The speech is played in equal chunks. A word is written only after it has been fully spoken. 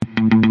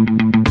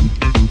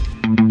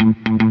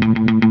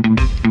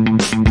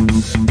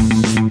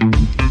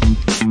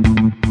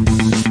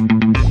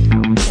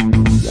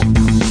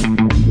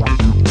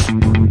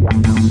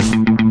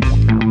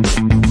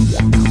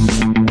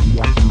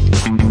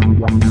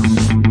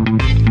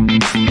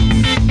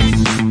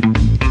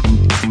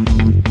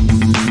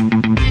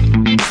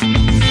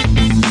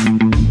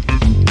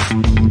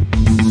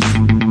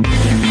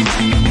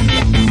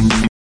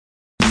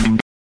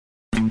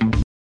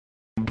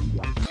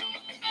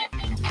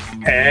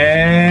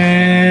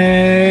And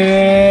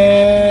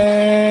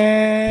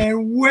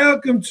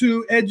welcome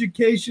to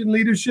Education,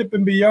 Leadership,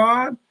 and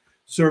Beyond,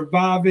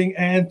 Surviving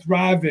and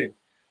Thriving.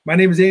 My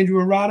name is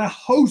Andrew Arata,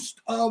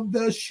 host of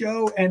the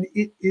show, and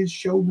it is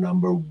show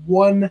number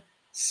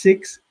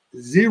 160.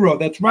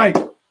 That's right,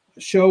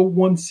 show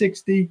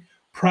 160.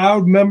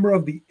 Proud member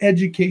of the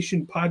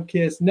Education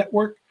Podcast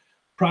Network,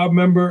 proud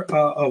member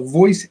of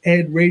Voice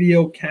Ed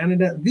Radio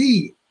Canada,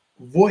 the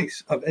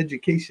voice of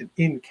education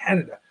in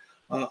Canada.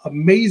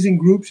 Amazing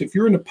groups. If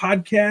you're in the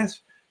podcast,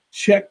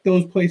 check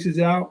those places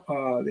out.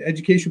 The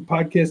Education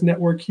Podcast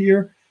Network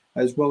here,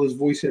 as well as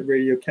Voice Ed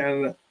Radio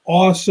Canada.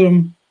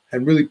 Awesome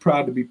and really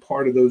proud to be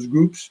part of those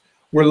groups.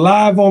 We're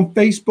live on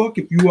Facebook.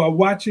 If you are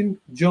watching,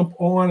 jump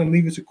on and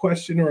leave us a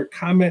question or a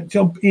comment.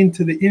 Jump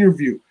into the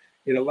interview.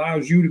 It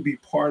allows you to be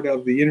part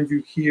of the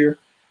interview here.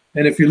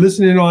 And if you're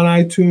listening on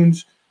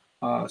iTunes,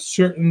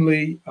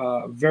 certainly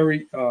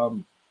very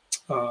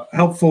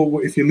helpful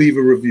if you leave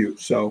a review.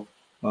 So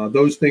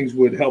those things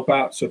would help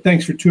out. So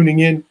thanks for tuning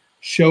in.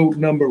 Show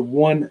number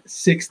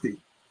 160.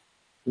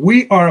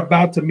 We are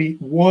about to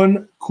meet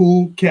one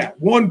cool cat,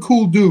 one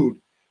cool dude,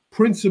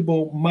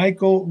 Principal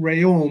Michael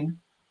Rheaume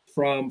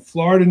from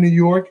Florida, New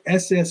York,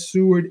 S.S.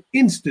 Seward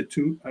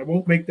Institute. I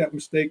won't make that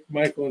mistake,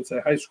 Michael, and say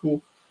high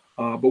school.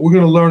 But we're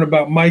going to learn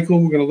about Michael.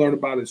 We're going to learn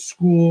about his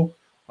school,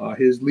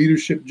 his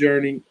leadership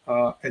journey,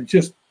 and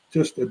just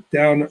a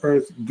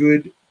down-to-earth,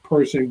 good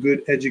person,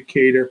 good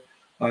educator,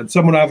 and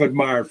someone I've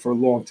admired for a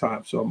long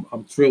time. So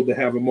I'm thrilled to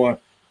have him on.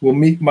 We'll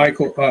meet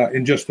Michael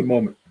in just a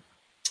moment.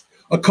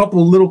 A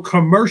couple little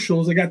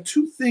commercials. I got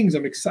two things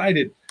I'm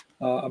excited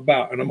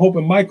about, and I'm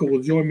hoping Michael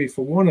will join me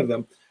for one of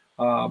them.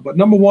 But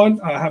number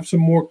one, I have some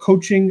more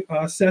coaching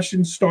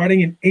sessions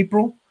starting in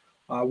April,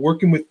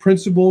 working with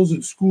principals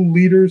and school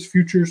leaders,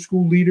 future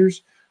school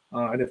leaders.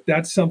 And if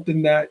that's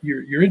something that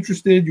you're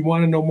interested, you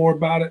want to know more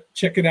about it,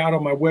 check it out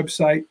on my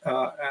website,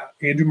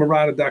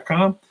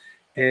 andrewmarotta.com.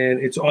 And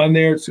it's on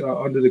there. It's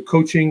under the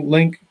coaching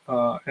link.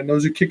 And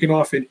those are kicking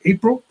off in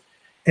April.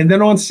 And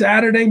then on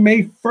Saturday,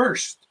 May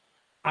 1st,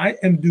 I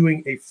am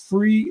doing a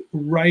free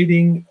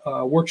writing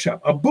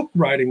workshop, a book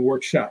writing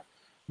workshop.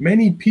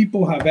 Many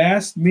people have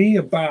asked me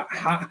about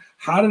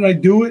how did I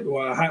do it?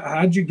 Or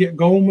how did you get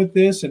going with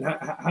this? And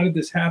how did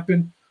this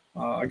happen?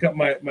 I got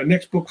my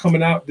next book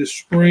coming out this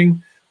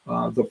spring,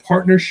 The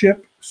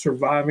Partnership,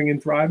 Surviving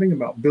and Thriving,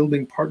 about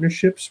building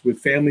partnerships with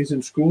families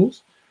and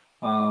schools.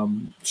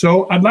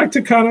 So I'd like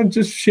to kind of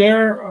just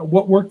share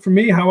what worked for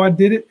me, how I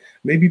did it,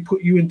 maybe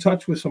put you in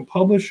touch with some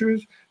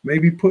publishers,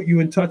 maybe put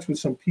you in touch with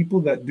some people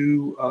that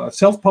do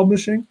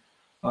self-publishing.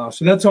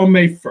 So that's on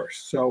May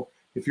 1st. So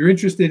if you're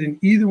interested in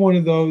either one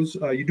of those,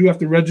 you do have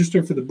to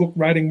register for the book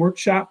writing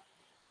workshop.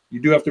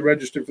 You do have to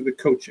register for the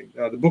coaching.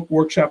 The book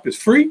workshop is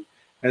free,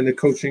 and the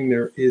coaching,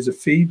 there is a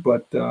fee,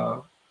 but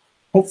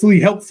hopefully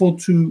helpful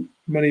to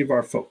many of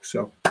our folks.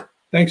 So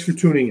thanks for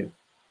tuning in.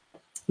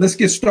 Let's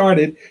get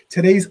started.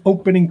 Today's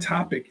opening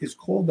topic is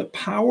called the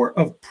power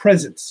of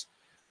presence,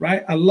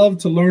 right? I love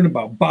to learn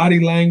about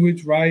body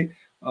language, right?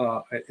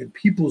 And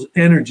people's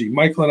energy.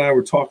 Michael and I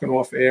were talking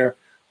off air.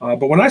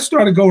 But when I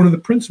started going to the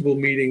principal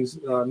meetings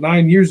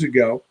 9 years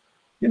ago,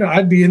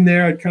 I'd be in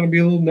there. I'd kind of be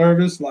a little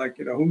nervous, like,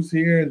 who's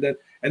here? And then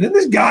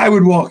this guy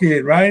would walk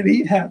in, right?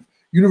 He'd have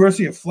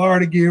University of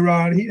Florida gear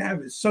on. He'd have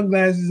his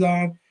sunglasses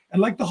on.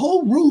 And like the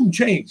whole room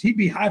changed. He'd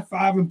be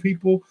high-fiving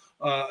people,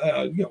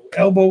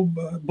 elbow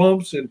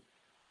bumps, and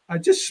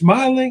just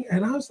smiling.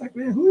 And I was like,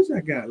 man, who is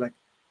that guy? Like,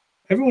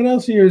 everyone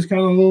else here is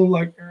kind of a little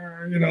like,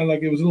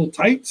 like it was a little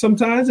tight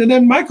sometimes. And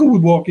then Michael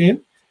would walk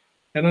in,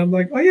 and I'm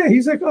like, oh, yeah,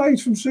 he's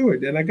from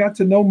Seward. And I got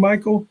to know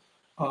Michael.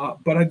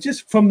 But I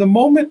just, from the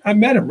moment I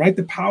met him, right,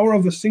 the power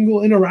of a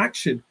single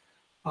interaction,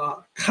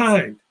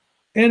 kind,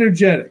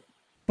 energetic,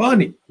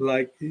 funny,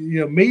 like,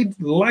 made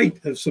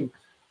light of some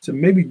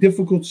maybe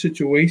difficult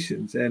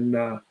situations. And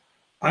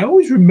I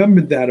always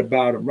remembered that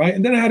about him, right?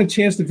 And then I had a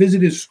chance to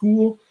visit his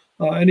school,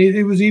 and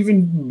it was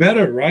even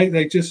better, right?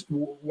 Like just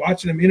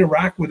watching him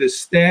interact with his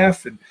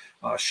staff and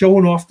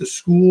showing off the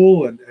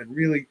school and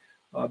really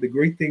the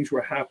great things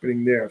were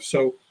happening there.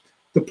 So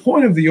the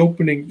point of the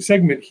opening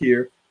segment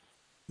here,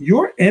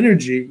 your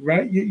energy,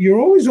 right? You're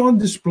always on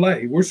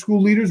display. We're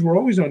school leaders, we're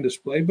always on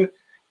display, but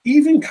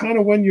even kind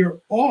of when you're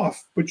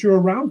off, but you're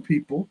around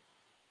people,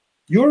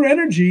 your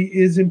energy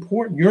is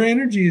important. Your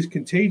energy is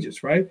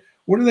contagious, right?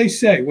 What do they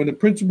say? When the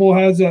principal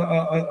has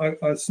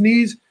a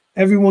sneeze,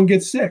 everyone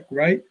gets sick,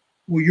 right?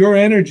 Well, your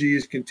energy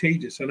is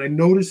contagious. And I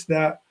noticed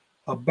that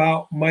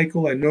about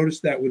Michael. I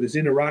noticed that with his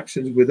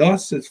interactions with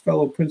us as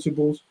fellow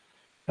principals.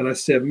 And I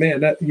said, man,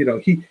 that,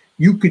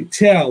 you could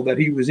tell that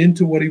he was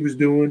into what he was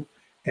doing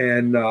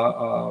and,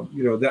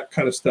 that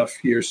kind of stuff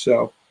here.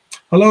 So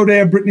hello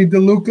there, Brittany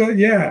DeLuca.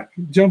 Yeah,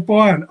 jump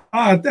on.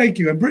 Thank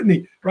you. And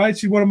Brittany, right?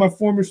 She's one of my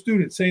former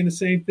students saying the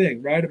same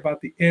thing, right?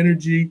 About the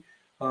energy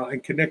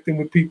and connecting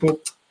with people.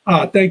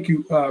 Thank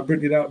you,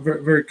 Brittany. That was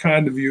very, very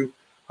kind of you.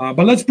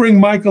 But let's bring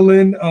Michael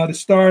in to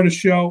start the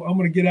show. I'm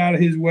going to get out of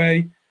his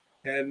way.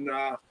 And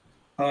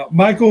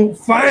Michael,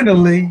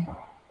 finally,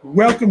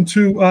 Welcome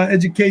to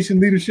Education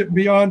Leadership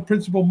Beyond.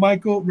 Principal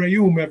Michael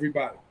Rayum,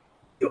 everybody.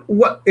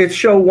 What? It's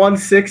show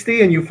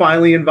 160 and you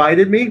finally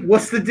invited me?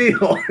 What's the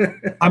deal?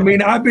 I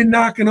mean, I've been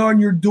knocking on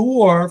your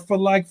door for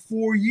like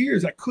 4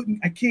 years. I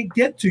can't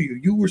get to you.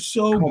 You were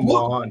so Come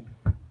booked.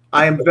 on.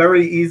 I am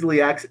very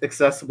easily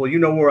accessible. You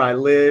know where I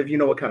live. You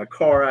know what kind of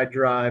car I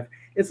drive.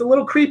 It's a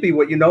little creepy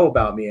what you know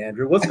about me,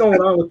 Andrew. What's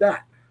going on with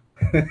that?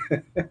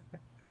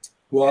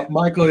 Well,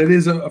 Michael, it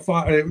is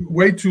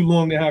way too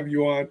long to have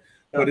you on,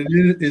 but it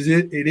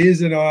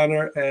is an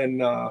honor,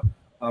 and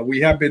we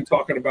have been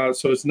talking about it,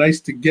 so it's nice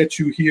to get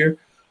you here.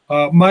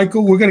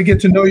 Michael, we're going to get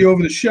to know you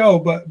over the show,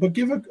 but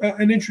give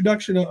an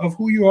introduction of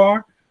who you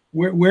are.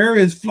 Where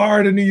is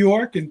Florida, New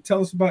York, and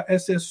tell us about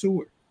SS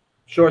Seward.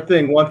 Sure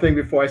thing. One thing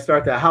before I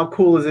start that, how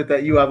cool is it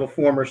that you have a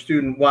former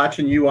student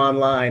watching you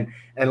online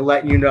and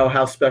letting you know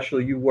how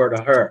special you were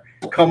to her?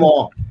 Come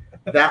on.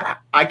 That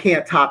I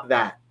can't top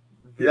that.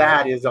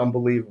 That is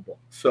unbelievable.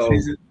 So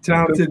she's a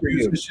talented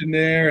musician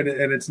there, and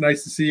it's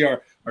nice to see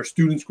our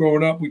students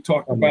growing up. We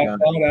talk about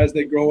that as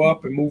they grow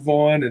up and move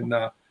on,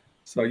 and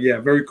so yeah,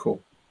 very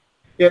cool.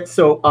 Yeah.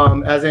 So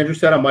as Andrew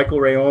said, I'm Michael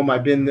Rayom.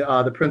 I've been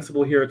the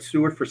principal here at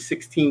Seward for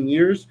 16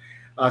 years.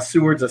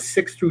 Seward's a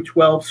 6 through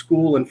 12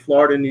 school in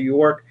Florida, New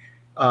York,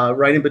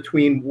 right in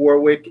between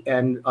Warwick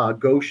and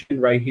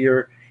Goshen, right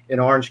here in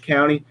Orange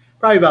County.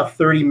 Probably about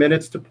 30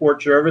 minutes to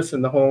Port Jervis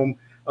and the home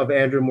of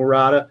Andrew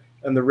Murata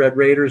and the Red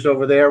Raiders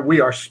over there.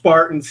 We are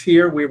Spartans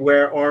here. We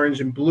wear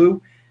orange and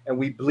blue, and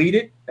we bleed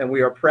it, and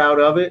we are proud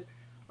of it.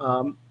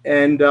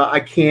 I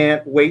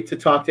can't wait to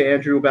talk to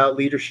Andrew about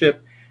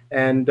leadership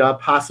and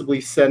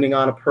possibly sending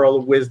on a pearl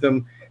of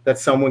wisdom that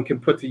someone can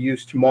put to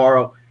use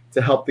tomorrow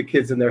to help the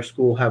kids in their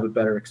school have a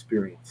better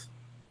experience.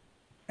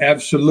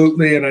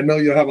 Absolutely, and I know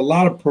you'll have a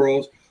lot of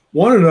pearls.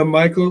 One of them,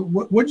 Michael,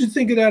 what did you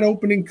think of that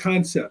opening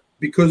concept?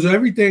 Because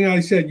everything I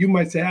said, you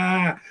might say,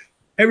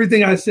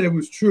 everything I said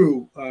was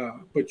true,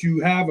 but you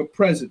have a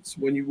presence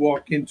when you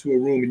walk into a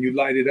room and you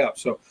light it up.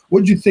 So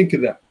what did you think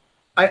of that?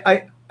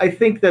 I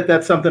think that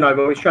that's something I've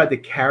always tried to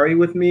carry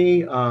with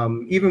me,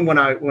 even when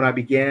I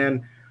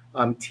began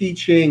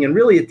teaching, and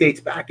really it dates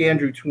back,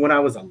 Andrew, to when I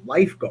was a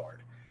lifeguard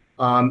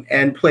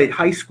and played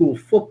high school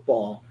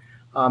football.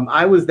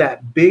 I was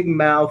that big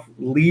mouth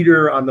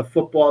leader on the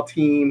football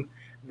team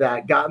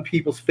that got in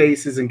people's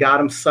faces and got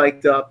them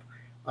psyched up.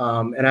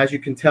 And as you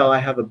can tell, I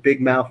have a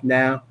big mouth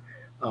now.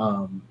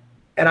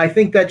 And I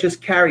think that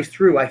just carries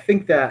through. I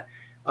think that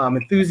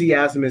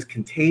enthusiasm is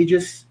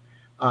contagious.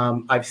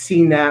 I've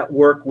seen that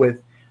work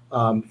with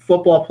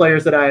football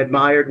players that I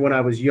admired when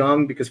I was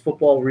young, because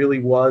football really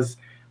was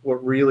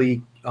what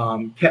really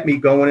kept me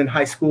going in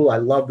high school. I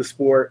love the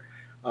sport,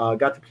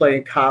 got to play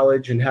in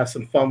college and have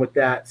some fun with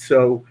that.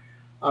 So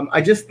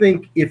I just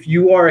think if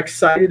you are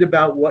excited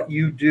about what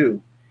you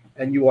do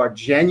and you are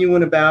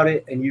genuine about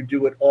it and you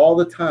do it all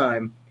the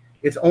time,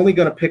 it's only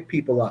going to pick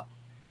people up.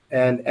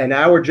 And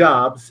our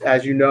jobs,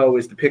 as you know,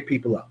 is to pick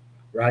people up,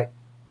 right?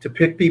 To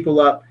pick people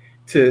up,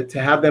 to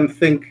have them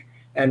think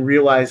and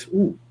realize,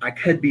 ooh, I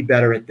could be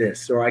better at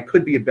this, or I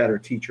could be a better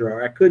teacher,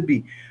 or I could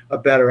be a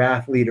better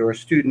athlete or a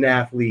student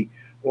athlete,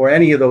 or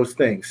any of those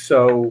things.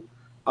 So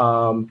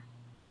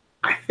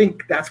I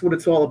think that's what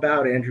it's all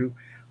about, Andrew.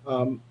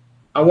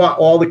 I want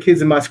all the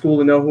kids in my school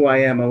to know who I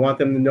am. I want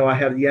them to know I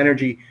have the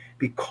energy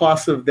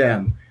because of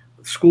them.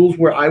 Schools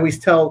where I always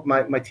tell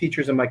my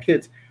teachers and my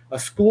kids, a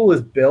school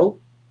is built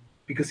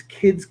because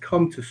kids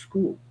come to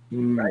school,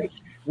 right?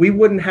 We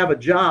wouldn't have a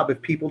job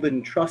if people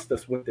didn't trust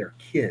us with their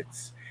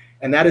kids.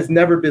 And that has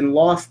never been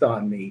lost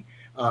on me.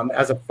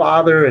 As a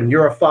father, and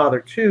you're a father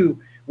too,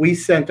 we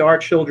sent our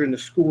children to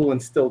school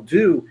and still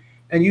do.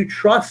 And you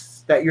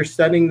trust that you're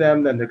sending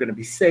them, then they're going to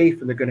be safe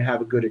and they're going to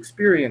have a good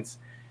experience.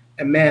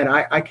 And man,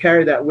 I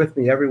carry that with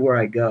me everywhere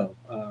I go.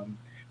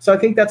 So I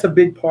think that's a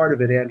big part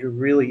of it, Andrew,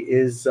 really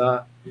is,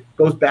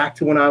 goes back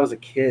to when I was a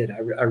kid.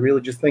 I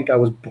really just think I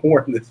was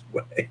born this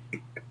way.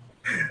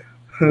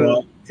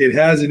 Well, it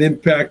has an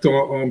impact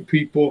on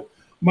people.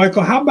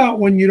 Michael, how about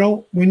when you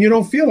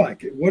don't feel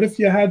like it? What if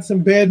you had some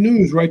bad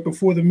news right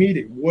before the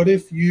meeting? What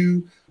if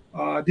you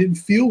didn't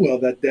feel well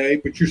that day,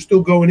 but you're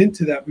still going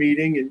into that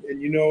meeting,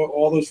 and you know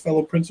all those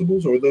fellow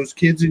principals or those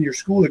kids in your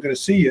school are going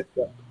to see you?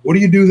 What do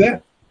you do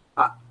then?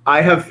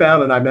 I have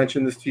found, and I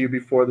mentioned this to you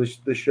before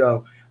the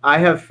show, I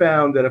have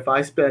found that if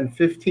I spend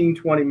 15,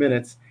 20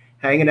 minutes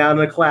hanging out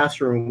in a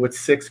classroom with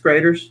sixth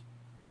graders,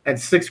 and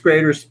sixth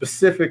graders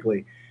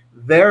specifically,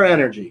 their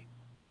energy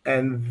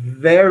and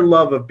their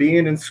love of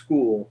being in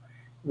school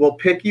will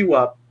pick you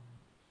up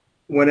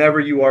whenever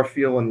you are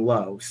feeling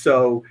low.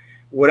 So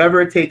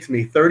whatever it takes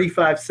me,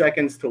 35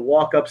 seconds to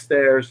walk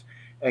upstairs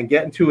and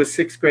get into a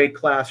sixth grade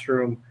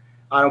classroom,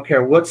 I don't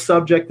care what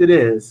subject it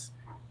is,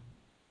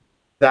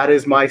 that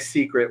is my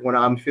secret when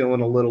I'm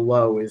feeling a little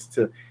low, is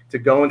to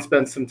go and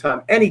spend some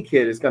time. Any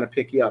kid is going to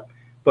pick you up.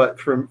 But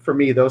for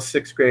me, those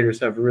sixth graders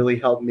have really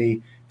helped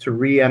me to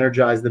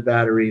re-energize the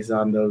batteries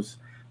on those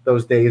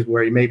days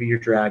where maybe you're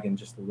dragging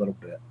just a little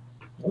bit.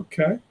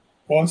 Okay.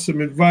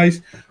 Awesome advice,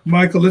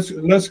 Michael.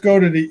 Let's go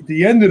to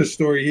the end of the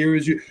story. Here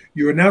is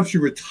you announced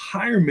your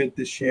retirement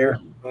this year.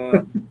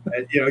 And,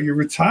 you're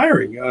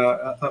retiring.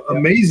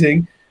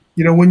 Amazing.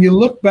 When you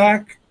look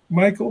back,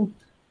 Michael,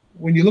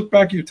 when you look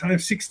back at your time,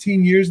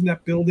 16 years in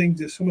that building,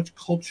 there's so much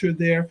culture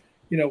there.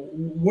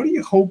 What do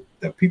you hope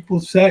that people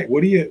say?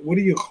 What do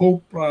you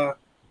hope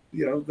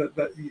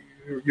that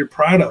you're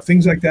proud of?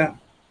 Things like that.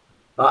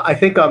 I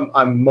think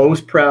I'm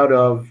most proud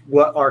of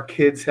what our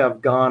kids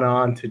have gone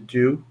on to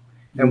do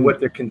and what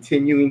they're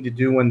continuing to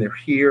do when they're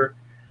here.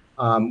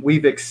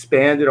 We've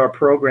expanded our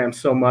program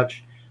so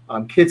much.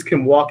 Kids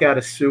can walk out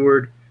of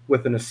Seward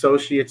with an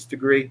associate's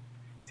degree,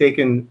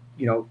 taking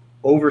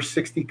over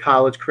 60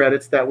 college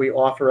credits that we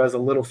offer as a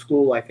little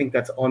school. I think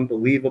that's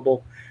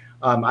unbelievable.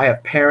 I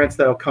have parents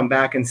that'll come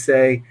back and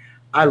say,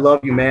 "I love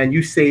you, man.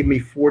 You saved me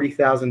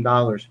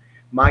 $40,000.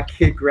 My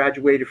kid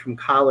graduated from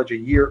college a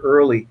year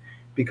early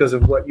because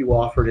of what you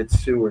offered at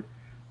Seward."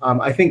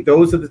 I think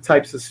those are the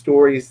types of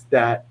stories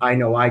that I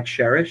know I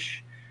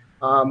cherish.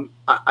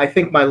 I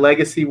think my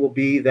legacy will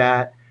be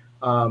that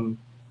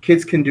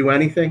kids can do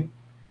anything.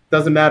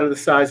 Doesn't matter the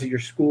size of your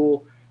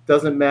school.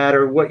 Doesn't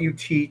matter what you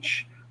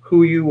teach,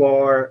 who you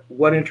are,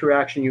 what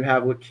interaction you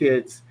have with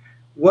kids.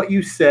 What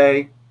you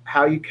say,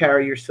 how you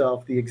carry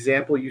yourself, the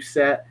example you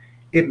set,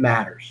 it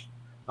matters.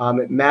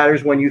 It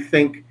matters when you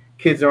think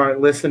kids aren't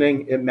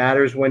listening. It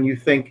matters when you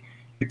think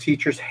your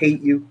teachers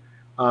hate you.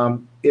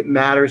 It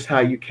matters how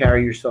you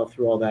carry yourself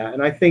through all that.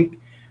 And I think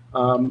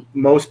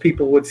most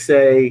people would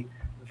say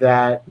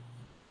that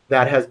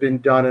that has been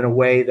done in a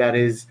way that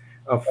is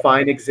a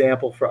fine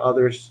example for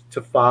others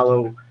to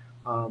follow.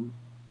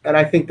 And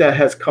I think that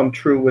has come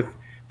true with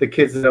the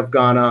kids that have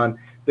gone on.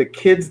 The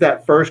kids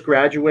that first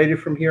graduated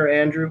from here,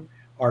 Andrew,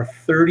 are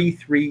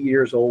 33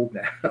 years old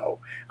now.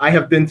 I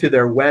have been to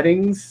their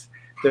weddings,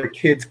 their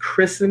kids'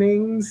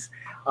 christenings,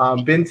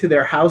 been to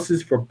their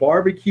houses for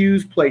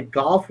barbecues, played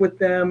golf with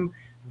them.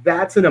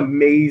 That's an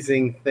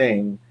amazing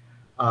thing,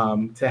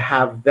 to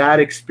have that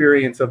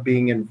experience of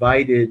being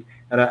invited,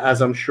 and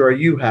as I'm sure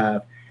you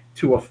have,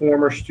 to a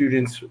former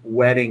student's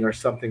wedding or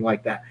something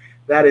like that.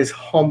 That is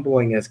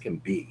humbling as can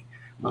be.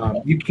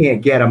 You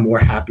can't get a more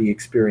happy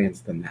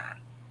experience than that.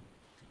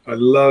 I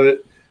love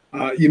it.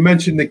 You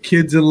mentioned the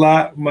kids a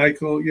lot,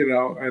 Michael,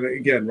 and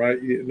again,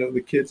 right,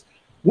 the kids.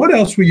 What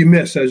else will you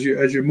miss as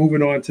you're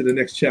moving on to the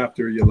next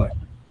chapter of your life?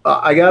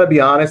 I got to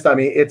be honest. I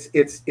mean,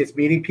 it's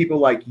meeting people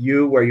like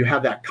you where you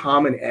have that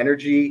common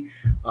energy.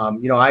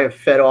 I have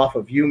fed off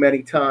of you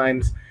many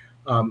times.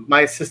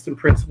 My assistant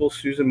principal,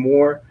 Susan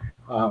Moore,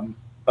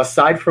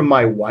 aside from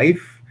my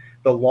wife,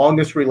 the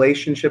longest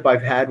relationship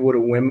I've had with a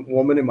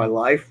woman in my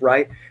life,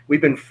 right?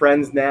 We've been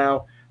friends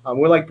now.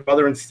 We're like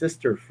brother and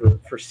sister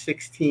for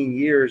 16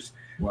 years.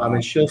 Wow.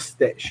 And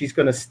she's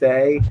going to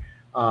stay.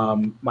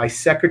 My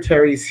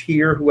secretaries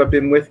here who have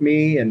been with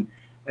me, and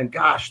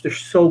gosh, they're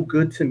so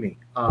good to me.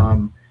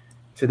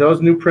 To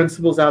those new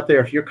principals out there,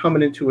 if you're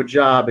coming into a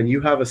job and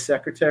you have a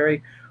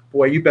secretary,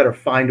 boy, you better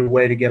find a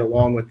way to get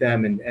along with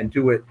them and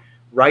do it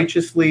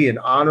righteously and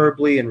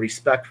honorably and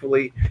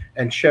respectfully,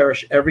 and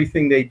cherish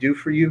everything they do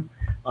for you,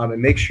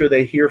 and make sure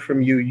they hear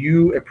from you.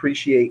 You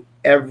appreciate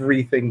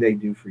everything they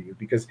do for you,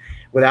 because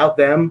without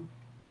them,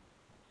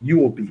 you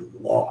will be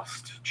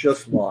lost,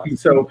 just lost.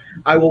 So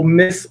I will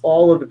miss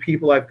all of the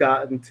people I've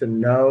gotten to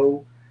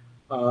know.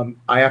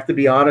 I have to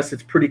be honest,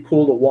 it's pretty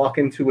cool to walk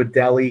into a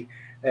deli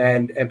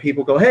and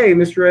people go, "Hey,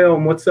 Mr.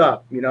 Aoun, what's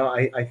up?"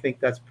 I think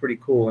that's pretty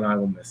cool, and I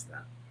will miss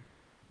that.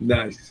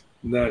 Nice.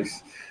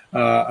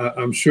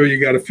 I'm sure you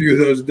got a few of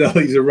those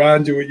delis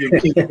around you with your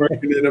kids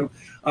working in them.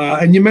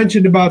 And you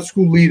mentioned about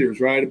school leaders,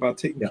 right? About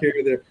taking care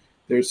of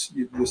their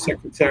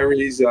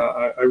secretaries.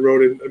 I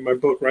wrote in my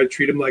book, right?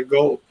 Treat them like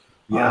gold.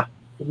 Yeah.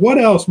 What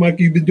else, Mike?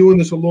 You've been doing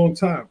this a long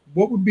time.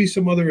 What would be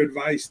some other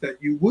advice that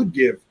you would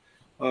give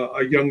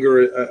a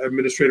younger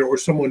administrator or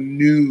someone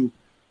new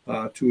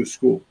to a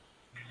school?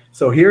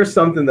 So here's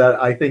something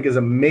that I think is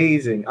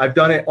amazing. I've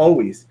done it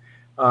always.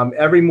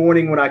 Every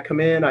morning when I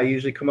come in, I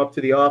usually come up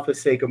to the office,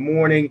 say good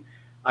morning.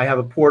 I have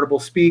a portable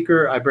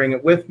speaker. I bring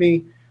it with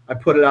me. I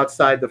put it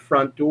outside the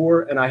front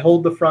door, and I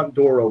hold the front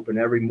door open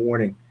every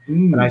morning.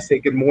 And I say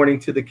good morning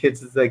to the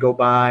kids as they go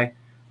by.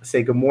 I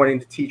say good morning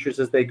to teachers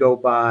as they go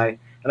by.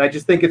 And I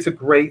just think it's a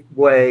great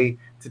way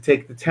to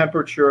take the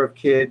temperature of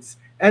kids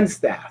and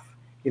staff.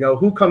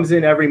 Who comes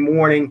in every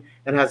morning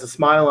and has a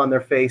smile on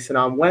their face, and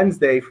on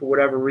Wednesday, for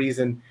whatever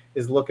reason,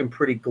 is looking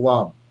pretty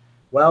glum?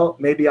 Well,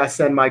 maybe I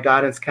send my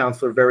guidance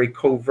counselor very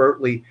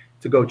covertly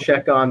to go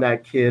check on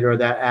that kid or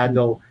that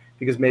adult,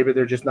 because maybe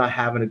they're just not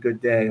having a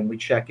good day, and we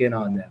check in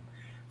on them.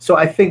 So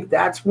I think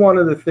that's one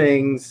of the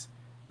things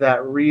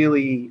that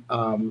really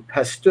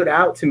has stood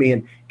out to me,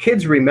 and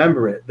kids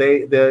remember it.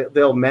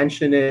 They'll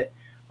mention it,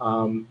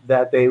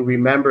 that they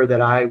remember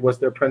that I was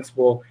their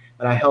principal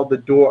and I held the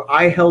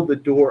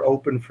door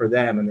open for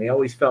them, and they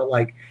always felt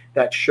like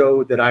that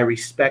showed that I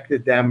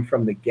respected them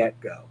from the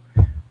get-go.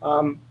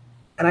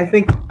 And I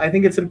think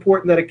it's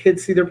important that a kid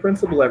see their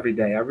principal every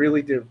day. I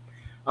really do.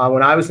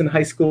 When I was in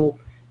high school,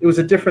 it was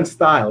a different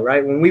style,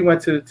 right? When we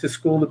went to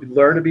school to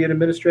learn to be an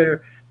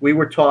administrator, we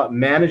were taught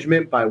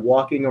management by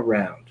walking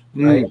around,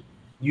 right?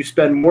 You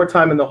spend more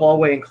time in the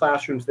hallway and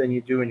classrooms than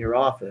you do in your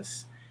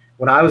office.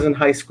 When I was in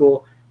high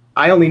school,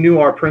 I only knew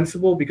our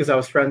principal because I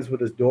was friends with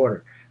his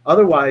daughter.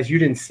 Otherwise, you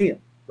didn't see him,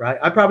 right?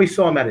 I probably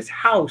saw him at his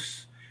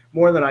house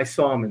more than I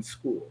saw him in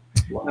school.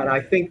 Wow. And I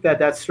think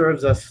that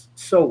serves us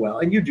so well.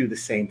 And you do the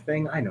same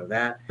thing. I know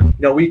that. You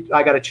know,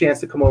 I got a chance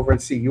to come over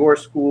and see your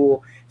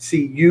school,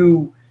 see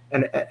you,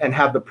 and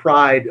have the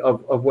pride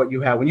of what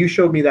you have. When you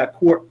showed me that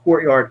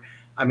courtyard,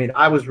 I mean,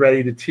 I was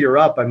ready to tear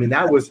up. I mean,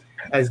 that was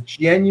as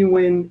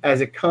genuine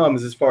as it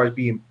comes as far as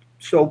being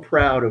so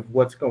proud of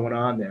what's going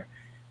on there.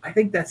 I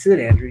think that's it,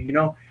 Andrew. You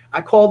know,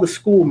 I call the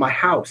school my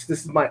house.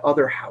 This is my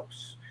other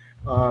house.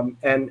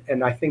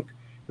 And I think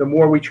the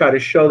more we try to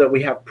show that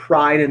we have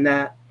pride in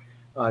that,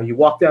 you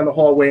walk down the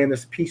hallway and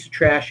there's a piece of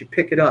trash, you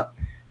pick it up.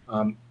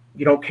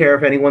 You don't care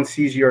if anyone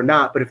sees you or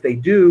not, but if they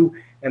do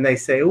and they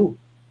say, "Oh,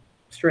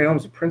 Mr.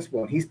 Aomi's a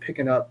principal and he's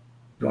picking up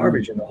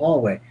garbage in the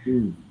hallway,"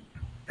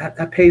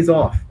 that pays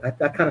off.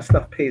 That kind of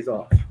stuff pays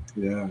off.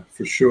 Yeah,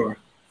 for sure.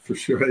 For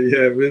sure.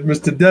 Yeah,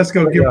 Mr.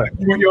 Desco,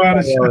 give you out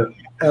of shot.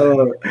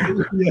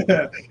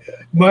 Yeah,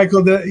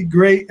 Michael,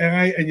 great.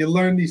 And you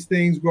learn these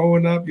things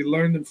growing up. You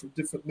learn them from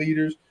different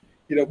leaders.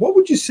 You know, what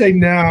would you say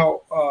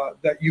now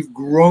that you've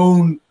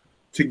grown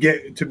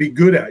to be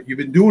good at? You've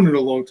been doing it a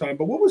long time,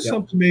 but what was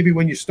something maybe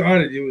when you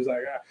started, it was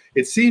like,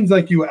 it seems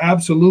like you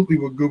absolutely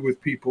were good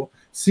with people.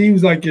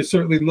 Seems like you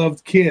certainly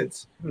loved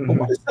kids. But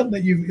what is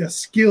something a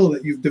skill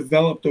that you've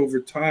developed over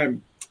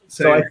time?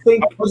 So I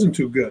think I wasn't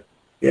too good.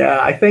 Yeah,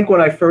 I think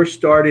when I first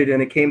started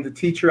and it came to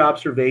teacher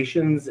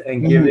observations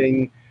and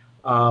giving,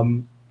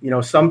 you know,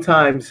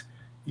 sometimes,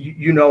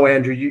 you know,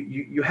 Andrew,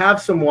 you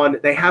have someone,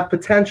 they have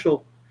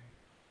potential,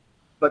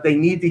 but they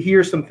need to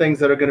hear some things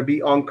that are going to be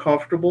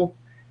uncomfortable.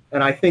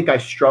 And I think I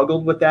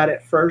struggled with that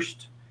at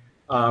first.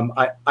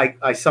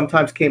 I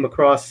sometimes came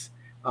across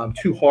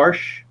too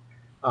harsh,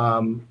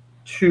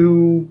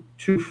 too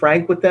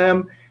frank with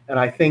them. And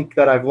I think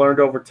that I've learned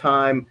over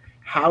time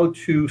how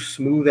to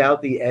smooth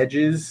out the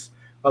edges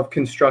of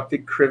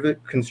constructive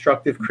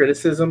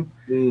criticism.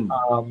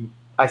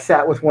 I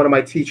sat with one of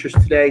my teachers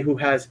today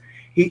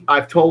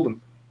I've told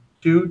him,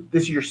 "Dude,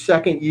 this is your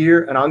second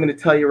year, and I'm going to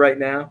tell you right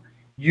now,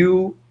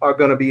 you are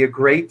going to be a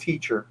great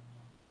teacher,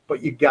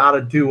 but you got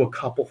to do a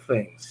couple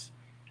things."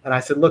 And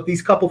I said, "Look,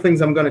 these couple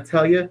things I'm going to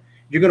tell you,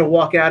 you're going to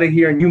walk out of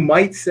here and you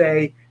might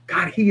say,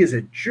 'God, he is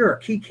a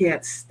jerk. He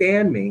can't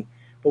stand me.'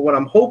 But what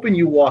I'm hoping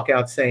you walk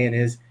out saying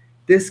is,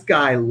 'This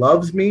guy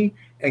loves me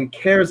and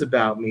cares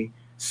about me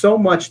so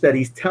much that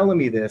he's telling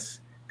me this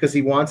because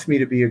he wants me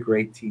to be a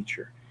great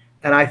teacher.'"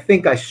 And I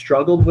think I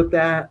struggled with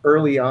that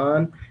early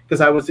on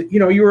because I was, you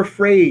know, you're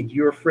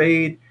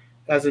afraid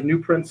as a new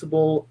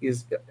principal,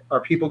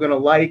 are people going to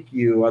like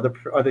you? Are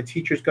the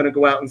teachers going to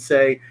go out and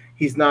say,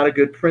 "He's not a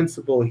good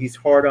principal, he's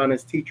hard on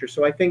his teacher"?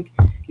 So I think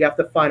you have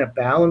to find a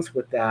balance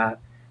with that.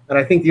 And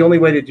I think the only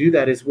way to do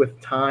that is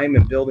with time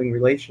and building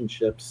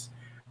relationships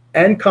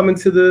and coming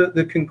to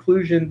the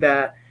conclusion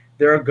that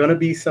there are going to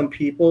be some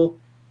people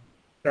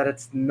that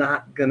it's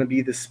not going to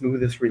be the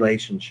smoothest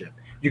relationship.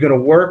 You're going to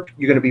work,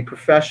 you're going to be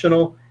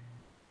professional,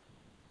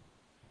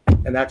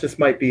 and that just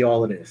might be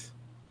all it is.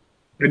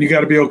 And you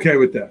got to be okay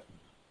with that.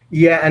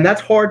 Yeah, and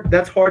that's hard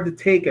to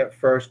take at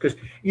first because,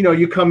 you know,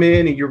 you come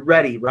in and you're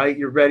ready, right?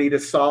 You're ready to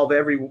solve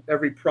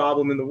every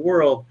problem in the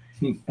world.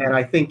 And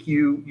I think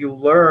you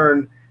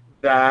learn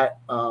that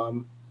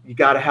you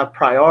got to have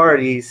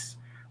priorities.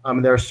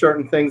 There are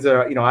certain things that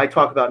are, you know, I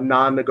talk about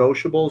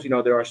non-negotiables. You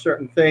know, there are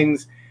certain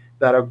things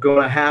that are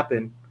going to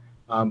happen,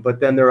 but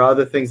then there are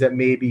other things that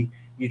maybe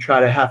you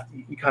kind of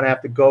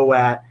have to go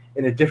at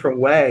in a different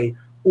way.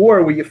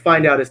 Or what you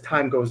find out as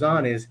time goes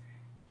on is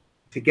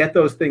to get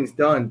those things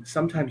done,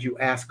 sometimes you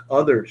ask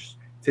others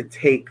to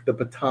take the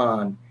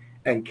baton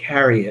and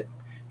carry it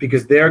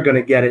because they're going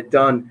to get it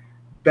done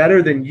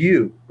better than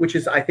you, which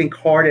is, I think,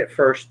 hard at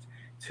first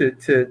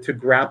to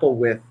grapple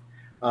with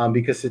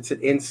because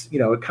you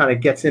know, it kind of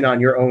gets in on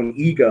your own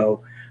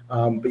ego,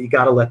 but you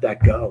got to let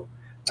that go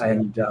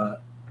and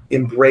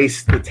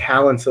embrace the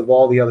talents of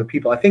all the other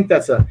people. I think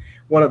that's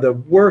one of the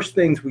worst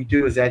things we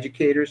do as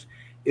educators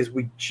is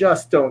we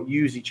just don't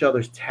use each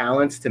other's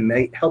talents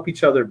to help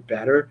each other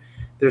better.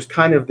 There's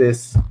kind of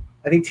this,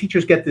 I think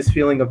teachers get this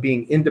feeling of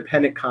being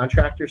independent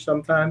contractors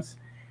sometimes,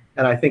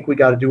 and I think we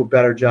got to do a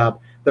better job.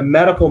 The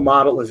medical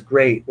model is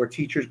great, where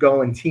teachers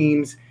go in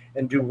teams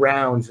and do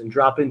rounds and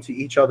drop into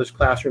each other's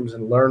classrooms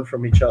and learn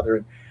from each other.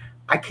 And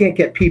I can't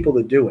get people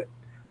to do it.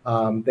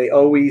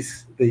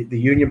 The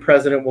union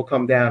president will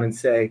come down and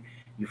say,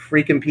 "You're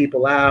freaking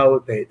people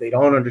out. They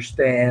don't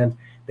understand.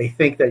 They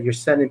think that you're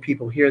sending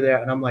people here,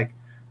 there." And I'm like,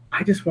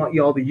 I just want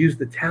you all to use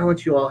the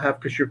talents you all have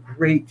because you're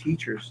great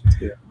teachers.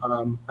 Yeah.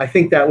 I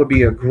think that would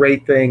be a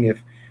great thing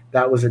if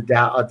that was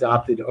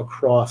adopted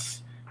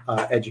across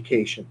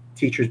education,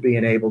 teachers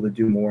being able to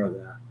do more of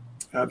that.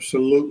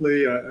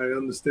 Absolutely. I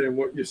understand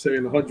what you're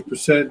saying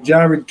 100%.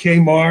 Jared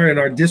Kamar in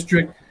our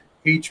district,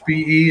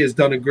 HPE, has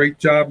done a great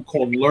job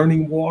called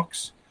Learning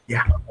Walks.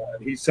 Yeah.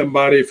 He's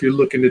somebody, if you're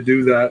looking to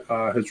do that,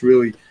 has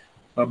really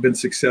been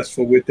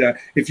successful with that.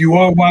 If you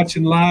are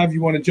watching live,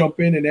 you want to jump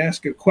in and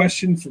ask a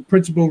question for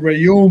Principal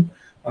Rayum,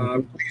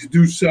 please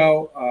do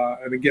so.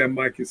 And again,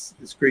 Mike,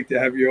 it's great to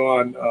have you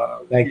on.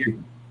 Thank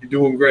you. You're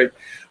doing great.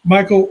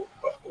 Michael,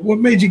 what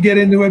made you get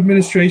into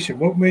administration?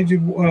 What made you,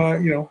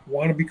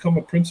 want to become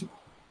a principal?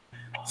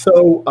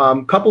 So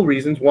a couple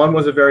reasons. One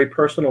was a very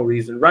personal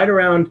reason. Right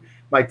around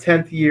my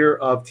 10th year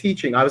of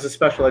teaching, I was a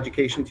special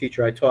education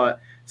teacher. I taught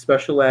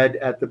special ed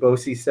at the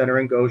BOCES Center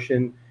in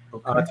Goshen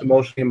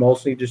to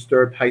emotionally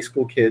disturbed high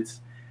school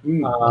kids.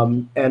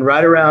 And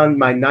right around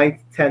my 9th,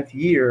 10th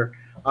year,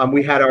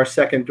 we had our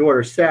second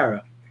daughter,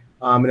 Sarah.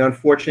 And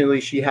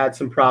unfortunately, she had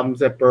some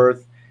problems at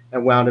birth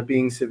and wound up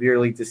being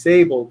severely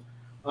disabled.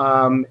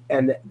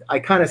 And I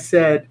kind of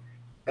said,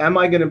 am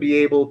I going to be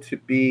able to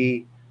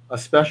be a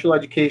special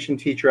education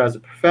teacher as a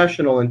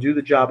professional and do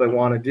the job I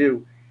want to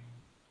do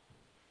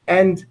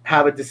and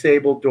have a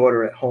disabled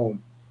daughter at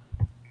home?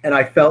 And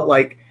I felt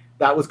like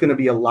that was going to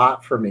be a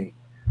lot for me.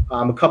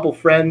 A couple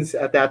friends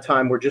at that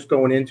time were just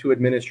going into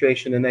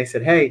administration, and they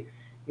said, hey,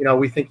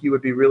 we think you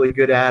would be really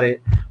good at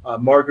it.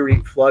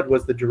 Marguerite Flood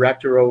was the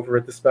director over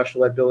at the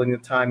special ed building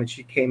at the time, and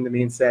she came to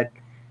me and said,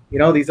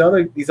 these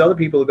other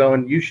people are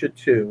going, you should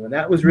too. And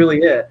that was really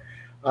it.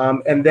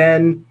 And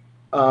then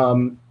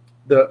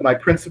my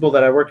principal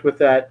that I worked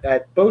with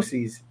at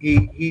BOCES,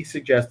 he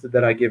suggested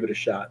that I give it a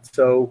shot.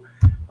 So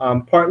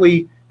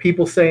partly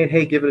people saying,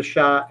 hey, give it a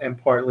shot,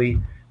 and partly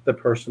the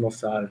personal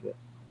side of it.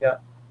 Yeah.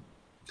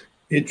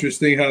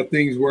 Interesting how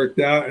things worked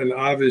out, and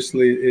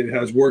obviously it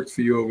has worked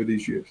for you over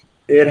these years.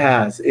 It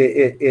has.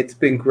 It's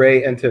been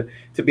great, and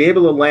to be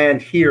able to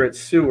land here at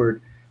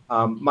Seward.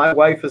 My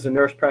wife is a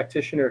nurse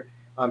practitioner.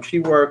 She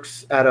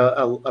works at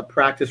a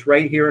practice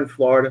right here in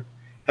Florida,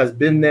 has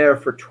been there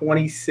for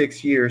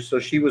 26 years. So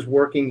she was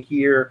working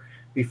here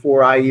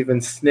before I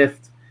even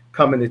sniffed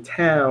coming to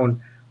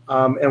town,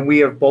 and we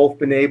have both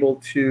been able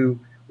to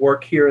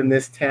work here in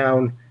this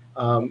town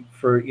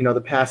for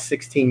the past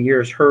 16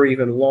 years, her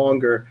even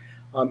longer.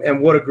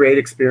 And what a great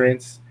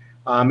experience.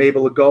 I'm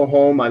able to go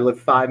home. I live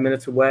 5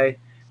 minutes away.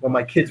 When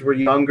my kids were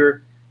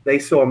younger, they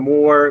saw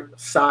more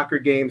soccer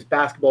games,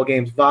 basketball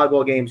games,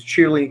 volleyball games,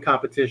 cheerleading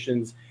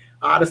competitions,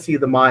 Odyssey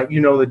of the Mind,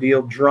 the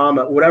deal,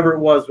 drama, whatever it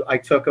was, I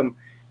took them.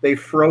 They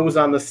froze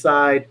on the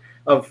side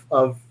of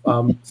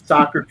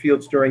soccer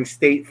fields during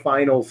state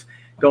finals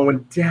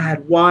going,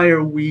 Dad, why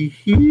are we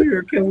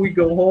here? Can we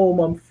go home?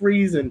 I'm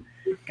freezing.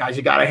 Guys,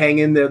 you got to hang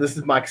in there. This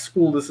is my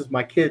school. This is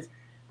my kids.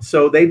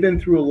 So they've been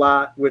through a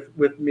lot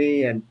with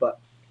me, but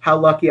how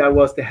lucky I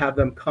was to have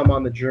them come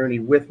on the journey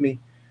with me.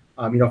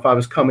 If I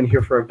was coming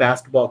here for a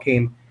basketball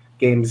game,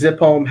 zip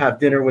home, have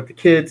dinner with the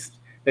kids,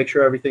 make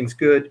sure everything's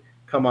good,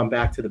 come on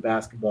back to the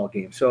basketball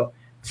game.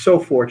 So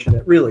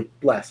fortunate, really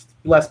blessed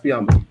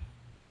beyond me.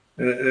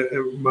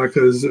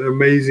 Micah's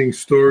amazing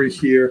story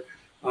here.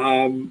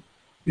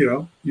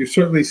 You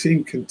certainly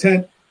seem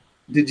content.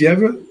 Did you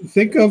ever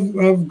think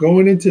of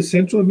going into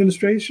central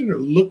administration or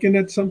looking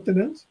at something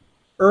else?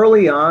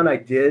 Early on, I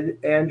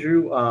did,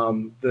 Andrew.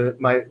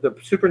 The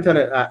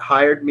superintendent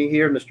hired me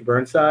here, Mr.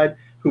 Burnside,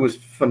 who was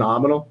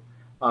phenomenal.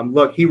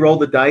 Look, he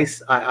rolled the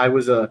dice. I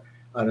was a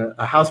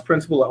house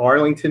principal at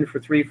Arlington for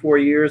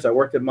 3-4 years. I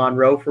worked at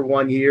Monroe for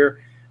 1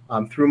 year.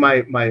 Threw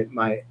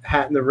my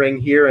hat in the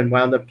ring here and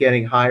wound up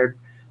getting hired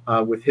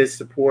with his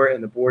support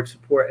and the board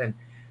support. And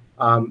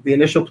the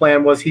initial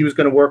plan was he was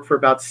going to work for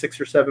about 6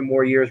 or 7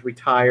 more years,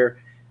 retire,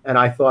 and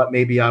I thought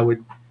maybe I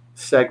would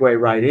segue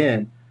right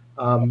in.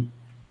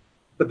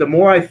 But the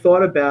more I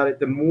thought about it,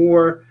 the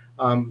more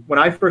when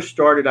I first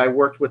started, I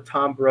worked with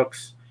Tom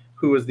Brooks,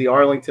 who was the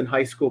Arlington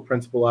High School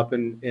principal up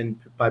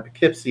by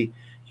Poughkeepsie,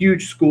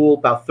 huge school,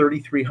 about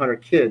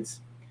 3,300 kids.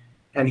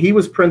 And he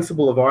was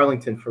principal of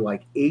Arlington for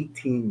like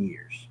 18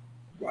 years.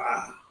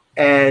 Wow.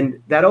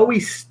 And that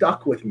always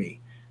stuck with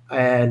me.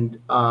 And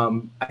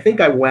I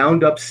think I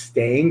wound up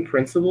staying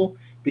principal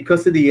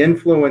because of the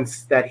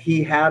influence that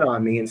he had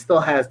on me and still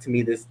has to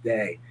me this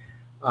day.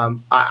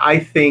 I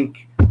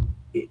think,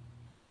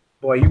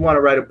 boy, you want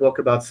to write a book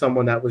about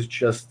someone that was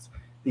just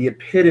the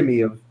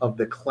epitome of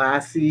the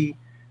classy,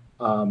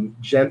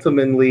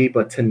 gentlemanly,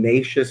 but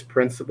tenacious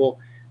principal.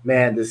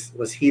 Man,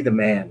 was he the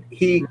man.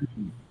 He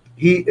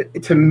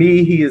to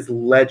me, he is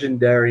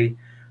legendary.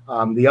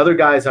 The other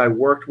guys I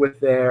worked with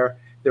there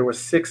were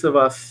 6 of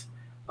us.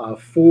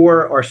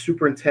 4 are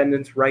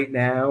superintendents right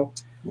now.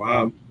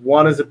 Wow.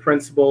 1 is a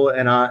principal,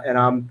 and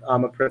I'm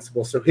a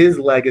principal. So his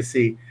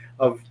legacy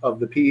of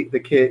the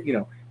kid,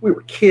 we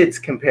were kids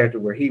compared to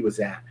where he was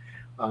at.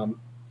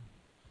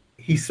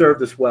 He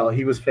served us well.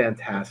 He was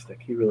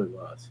fantastic. He really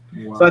was.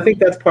 Wow. So I think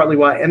that's partly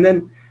why. And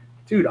then,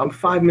 dude, I'm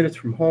 5 minutes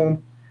from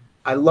home.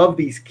 I love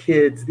these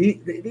kids.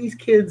 These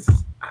kids.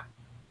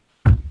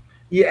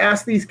 You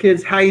ask these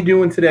kids, how you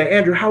doing today?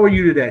 Andrew, how are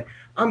you today?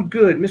 I'm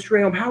good. Mr.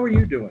 Rayum, how are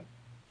you doing?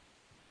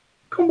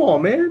 Come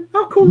on, man.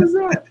 How cool is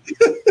that?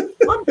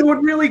 I'm doing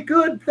really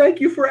good.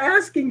 Thank you for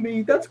asking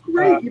me. That's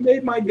great. You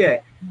made my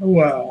day.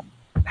 Wow.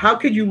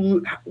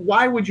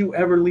 Why would you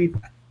ever leave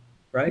that?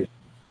 Right?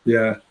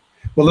 Yeah.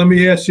 Well, let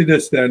me ask you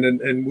this then,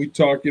 and we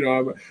talk.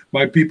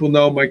 My people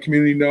know, my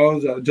community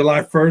knows.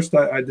 July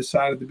 1st, I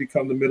decided to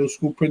become the middle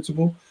school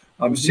principal.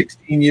 I'm Mhm.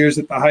 16 years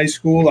at the high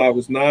school. I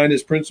was 9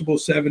 as principal,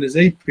 7 as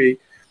AP,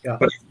 Yeah.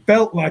 but I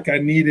felt like I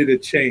needed a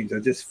change. I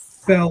just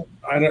felt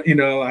I don't,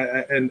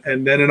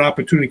 and then an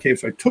opportunity came,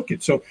 so I took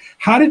it. So,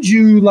 how did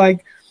you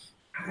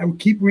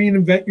keep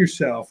reinvent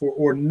yourself,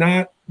 or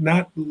not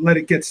let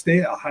it get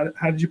stale?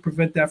 How did you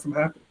prevent that from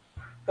happening?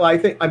 Well,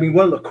 I mean,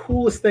 one of the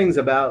coolest things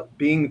about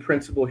being the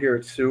principal here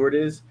at Seward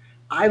is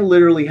I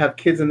literally have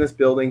kids in this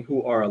building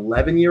who are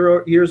 11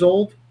 years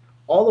old,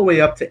 all the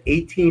way up to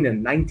 18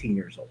 and 19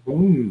 years old.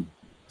 Mm.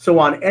 So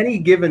on any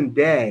given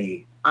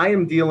day, I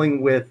am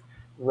dealing with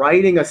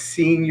writing a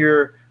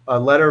senior a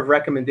letter of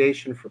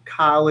recommendation for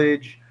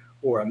college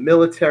or a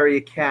military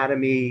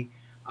academy,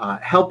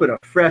 helping a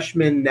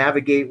freshman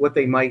navigate what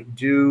they might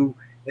do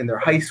in their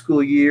high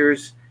school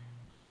years,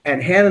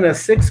 and handing a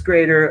sixth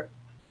grader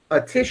a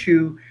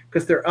tissue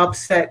because they're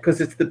upset because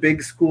it's the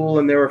big school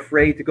and they're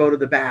afraid to go to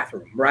the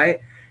bathroom,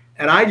 right?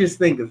 And I just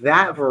think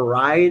that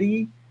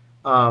variety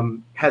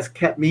has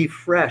kept me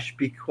fresh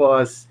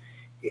because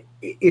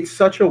it's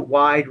such a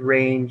wide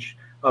range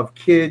of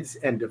kids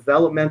and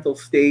developmental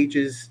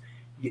stages.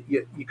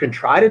 You can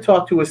try to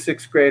talk to a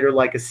sixth grader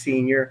like a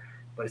senior,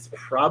 but it's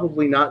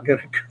probably not going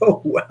to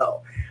go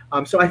well.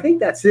 So I think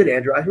that's it,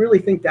 Andrew. I really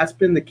think that's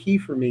been the key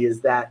for me is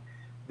that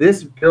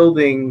this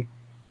building,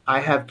 I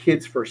have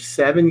kids for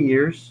 7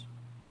 years,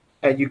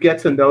 and you get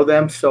to know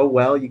them so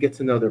well. You get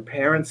to know their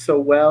parents so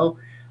well.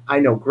 I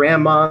know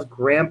grandmas,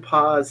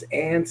 grandpas,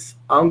 aunts,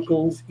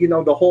 uncles,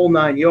 the whole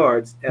 9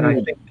 yards. And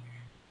I think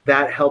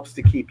that helps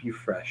to keep you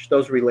fresh,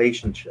 those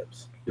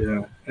relationships.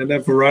 Yeah, and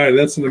that variety,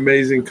 that's an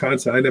amazing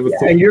concept. I never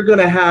thought. And you're going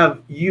to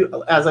have,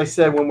 as I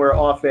said when we're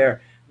off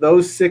air,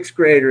 those sixth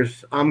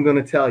graders, I'm going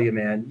to tell you,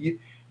 man,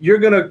 you're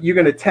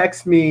going to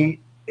text me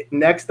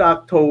next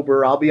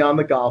October. I'll be on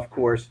the golf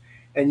course,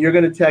 and you're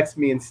going to text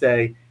me and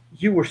say,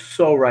 you were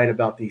so right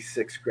about these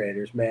sixth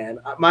graders, man.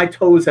 My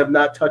toes have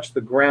not touched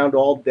the ground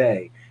all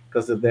day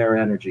because of their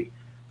energy.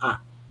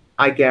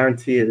 I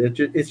guarantee it.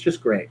 It's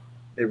just great.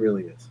 It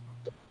really is.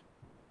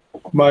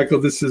 Michael,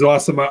 this is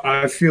awesome.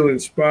 I feel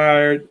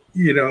inspired.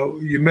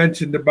 You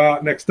mentioned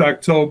about next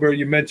October.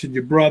 You mentioned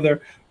your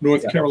brother,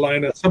 North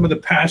Carolina, some of the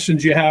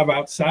passions you have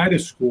outside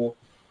of school.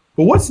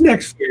 But what's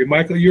next for you,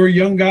 Michael? You're a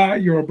young guy.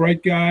 You're a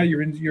bright guy.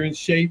 You're in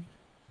shape.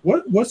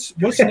 What's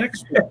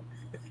next for you?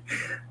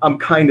 I'm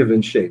kind of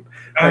in shape.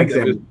 Thanks,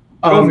 Andy.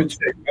 I'm with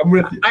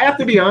you. I have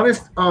to be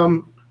honest.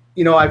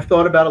 I've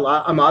thought about a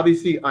lot.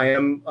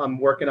 I'm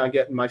working on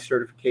getting my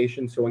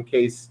certification. So in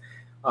case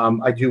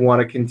I do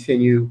want to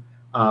continue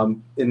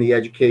in the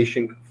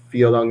education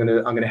field, I'm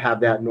gonna have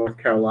that in North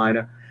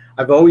Carolina.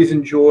 I've always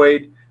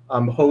enjoyed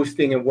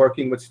hosting and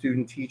working with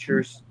student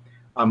teachers.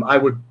 I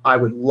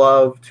would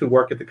love to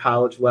work at the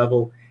college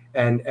level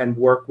and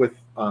work with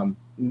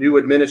new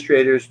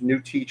administrators, new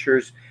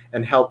teachers,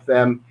 and help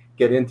them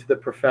get into the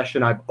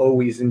profession. I've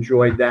always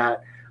enjoyed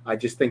that. I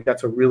just think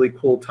that's a really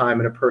cool time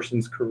in a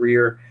person's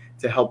career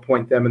to help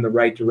point them in the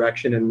right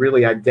direction and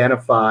really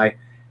identify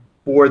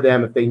for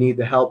them if they need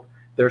the help,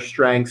 their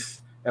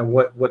strengths, and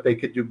what they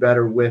could do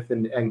better with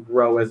and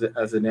grow as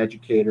an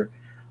educator.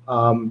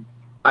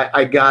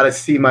 I got to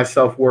see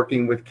myself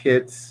working with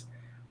kids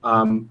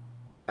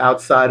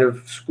outside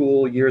of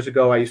school. Years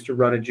ago, I used to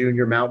run a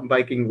junior mountain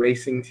biking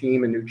racing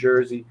team in New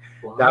Jersey.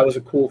 Wow. That was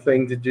a cool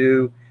thing to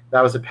do.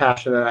 That was a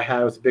passion that I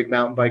had. I was a big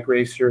mountain bike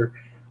racer.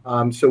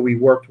 So we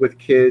worked with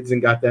kids and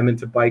got them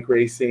into bike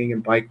racing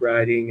and bike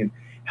riding and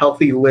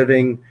healthy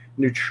living,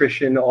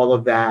 nutrition, all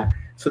of that.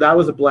 So that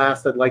was a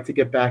blast. I'd like to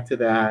get back to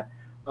that.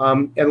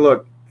 And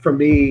look, for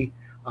me,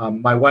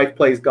 my wife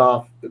plays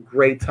golf. A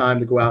great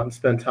time to go out and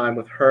spend time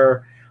with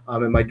her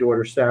and my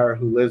daughter, Sarah,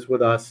 who lives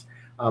with us.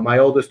 My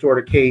oldest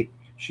daughter, Kate,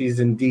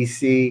 she's in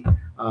D.C.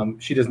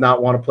 She does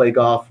not want to play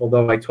golf,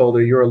 although I told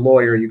her, you're a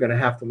lawyer, you're going to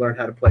have to learn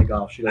how to play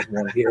golf. She doesn't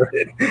want to hear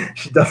it.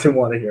 She doesn't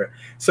want to hear it.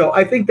 So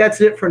I think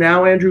that's it for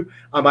now, Andrew.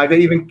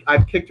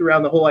 I've kicked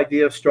around the whole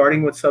idea of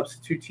starting with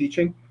substitute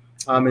teaching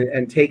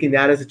and taking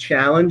that as a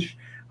challenge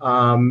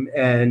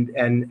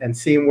and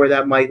seeing where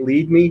that might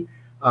lead me.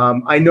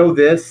 I know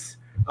this.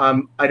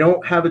 I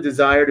don't have a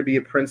desire to be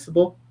a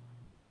principal.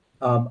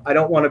 I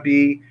don't want to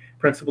be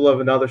principal of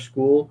another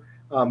school.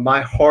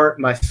 My heart,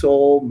 my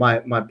soul,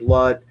 my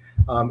blood,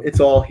 it's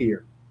all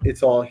here.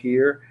 It's all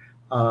here.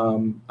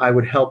 I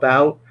would help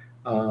out,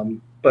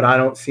 but I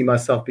don't see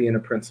myself being a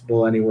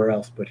principal anywhere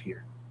else but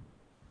here.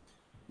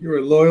 You're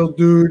a loyal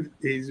dude.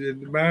 He's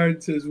been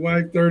married to his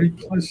wife 30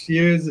 plus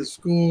years at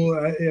school.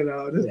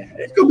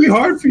 It's going to be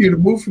hard for you to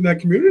move from that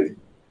community.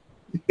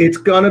 It's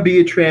going to be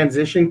a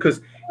transition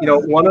because,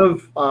 one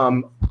of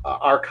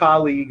our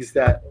colleagues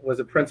that was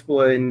a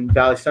principal in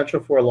Valley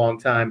Central for a long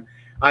time,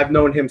 I've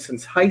known him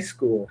since high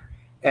school,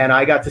 and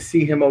I got to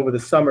see him over the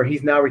summer.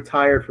 He's now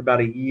retired for about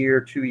a year,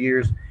 2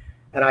 years.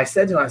 And I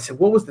said to him,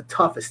 what was the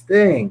toughest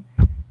thing?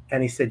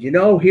 And he said,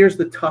 here's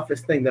the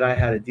toughest thing that I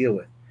had to deal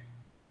with.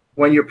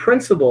 When you're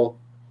principal,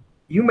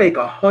 you make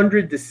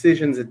 100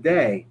 decisions a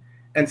day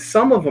And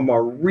some of them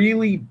are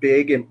really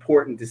big,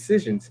 important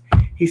decisions.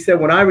 He said,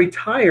 when I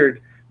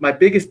retired, my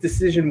biggest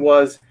decision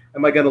was,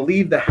 am I going to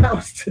leave the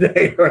house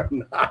today or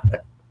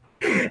not?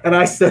 And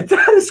I said,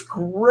 that is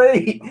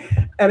great.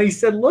 And he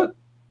said, look,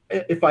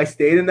 if I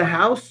stayed in the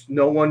house,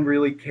 no one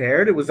really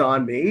cared. It was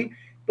on me.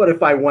 But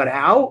if I went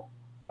out,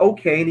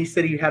 okay. And he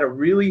said he had a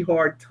really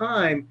hard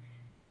time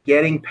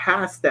getting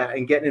past that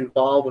and getting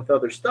involved with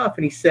other stuff.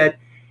 And he said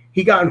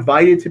he got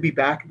invited to be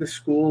back at the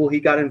school. He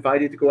got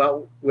invited to go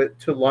out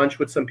to lunch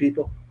with some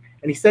people.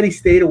 And he said he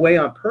stayed away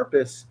on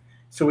purpose,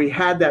 so he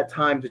had that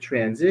time to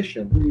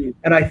transition.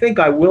 And I think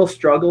I will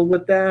struggle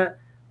with that.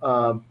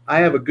 I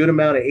have a good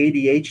amount of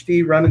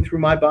ADHD running through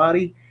my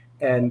body,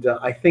 and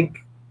I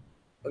think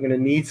I'm going to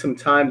need some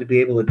time to be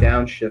able to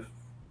downshift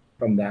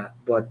from that.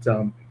 But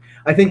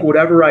I think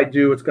whatever I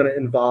do, it's going to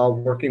involve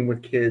working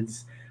with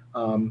kids,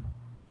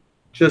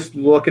 just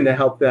looking to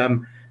help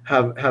them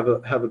have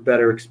a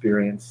better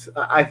experience.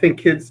 I think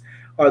kids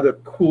are the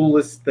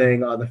coolest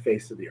thing on the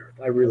face of the earth.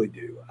 I really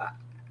do.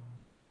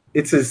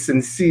 It's as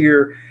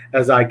sincere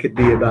as I could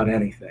be about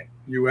anything.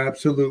 You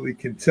absolutely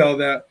can tell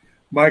that.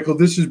 Michael,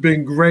 this has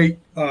been great.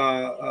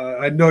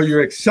 I know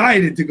you're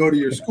excited to go to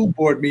your school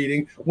board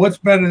meeting. What's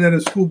better than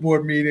a school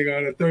board meeting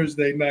on a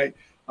Thursday night?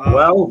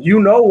 Well, you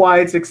know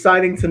why it's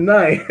exciting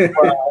tonight.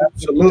 Well,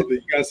 absolutely.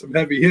 You got some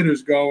heavy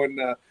hitters going.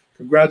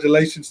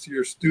 Congratulations to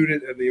your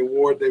student and the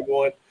award they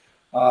won.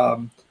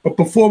 But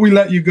before we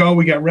let you go,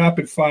 we got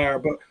rapid fire.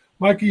 But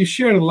Michael, you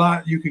shared a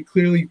lot. You could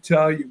clearly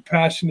tell you're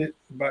passionate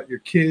about your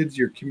kids,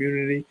 your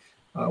community.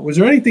 Was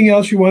there anything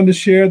else you wanted to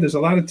share? There's a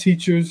lot of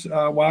teachers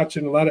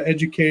watching, a lot of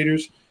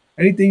educators.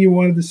 Anything you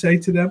wanted to say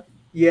to them?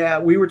 Yeah,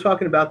 we were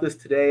talking about this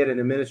today at an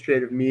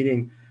administrative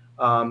meeting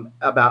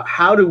about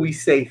how do we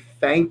say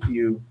thank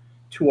you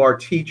to our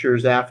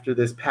teachers after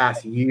this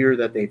past year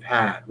that they've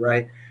had,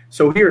 right?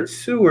 So here at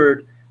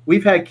Seward,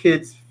 we've had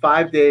kids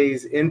 5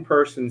 days in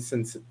person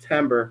since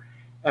September,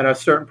 and a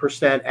certain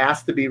percent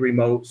asked to be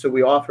remote, so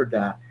we offered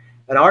that.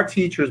 And our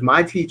teachers,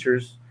 my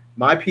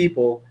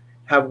people,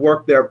 have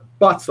worked their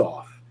butts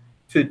off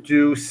to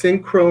do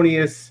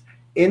synchronous,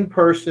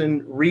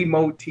 in-person,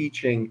 remote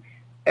teaching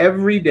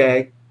every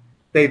day.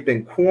 They've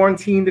been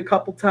quarantined a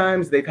couple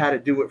times. They've had to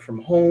do it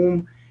from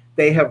home.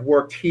 They have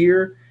worked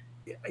here.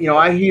 You know,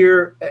 I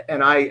hear,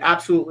 and I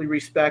absolutely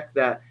respect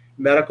that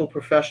medical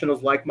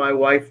professionals like my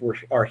wife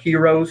are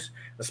heroes,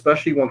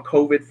 especially when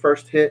COVID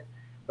first hit.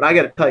 But I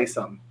got to tell you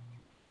something.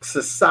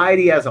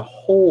 Society as a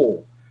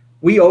whole,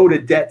 we owed a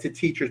debt to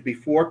teachers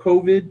before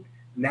COVID.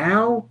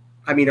 Now,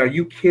 I mean, are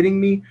you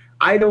kidding me?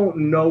 I don't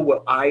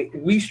know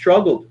we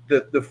struggled.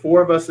 The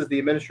four of us as the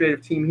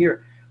administrative team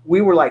here,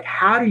 we were like,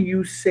 how do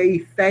you say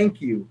thank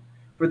you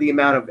for the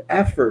amount of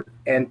effort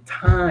and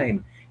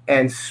time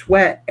and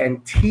sweat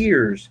and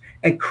tears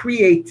and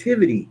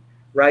creativity,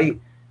 right?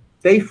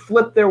 They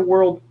flipped their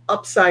world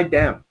upside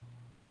down,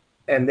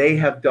 and they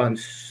have done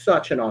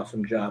such an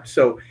awesome job.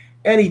 So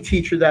any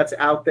teacher that's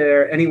out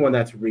there, anyone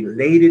that's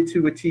related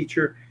to a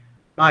teacher,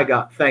 my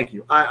God, thank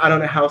you. I don't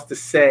know how else to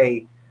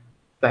say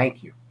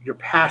thank you. Your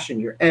passion,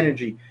 your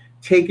energy,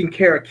 taking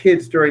care of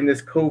kids during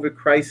this COVID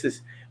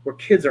crisis where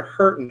kids are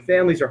hurting,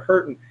 families are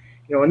hurting.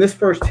 You know, when this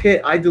first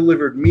hit, I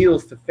delivered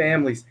meals to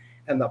families,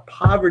 and the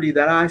poverty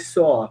that I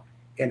saw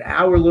in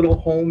our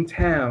little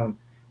hometown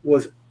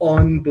was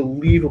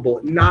unbelievable.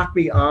 It knocked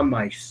me on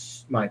my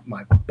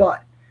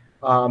butt,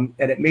 and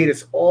it made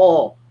us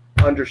all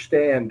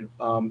understand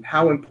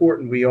how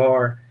important we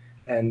are.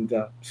 And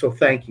so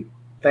thank you.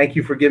 Thank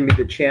you for giving me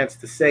the chance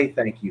to say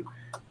thank you,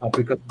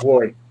 because,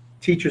 boy,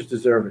 teachers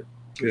deserve it.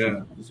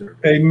 Yeah.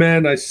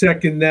 Amen. I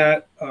second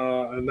that.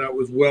 And that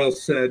was well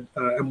said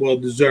and well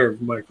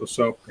deserved, Michael.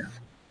 So,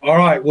 all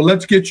right. Well,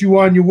 let's get you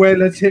on your way.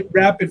 Let's hit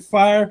rapid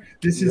fire.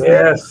 This is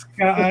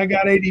I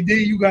got ADD.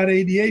 You got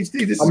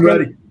ADHD. I'm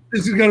ready.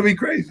 This is going to be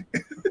crazy.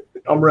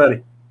 I'm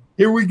ready.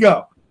 Here we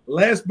go.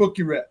 Last book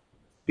you read.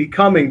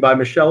 Becoming by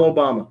Michelle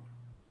Obama.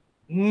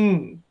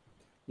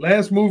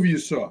 Last movie you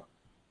saw.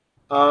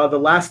 The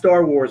last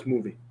Star Wars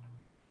movie.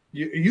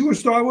 You a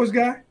Star Wars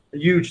guy? A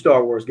huge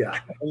Star Wars guy.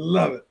 I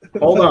love it.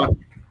 Hold on.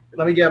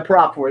 Let me get a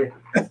prop for you.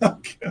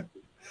 Okay.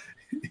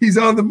 He's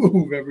on the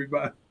move,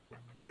 everybody.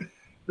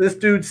 This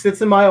dude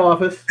sits in my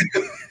office.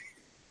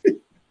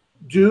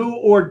 Do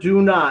or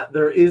do not.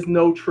 There is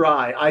no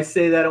try. I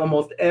say that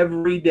almost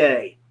every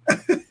day.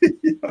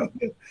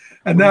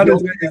 And now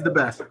Yoda is the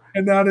best.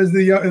 And now there's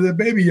the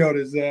baby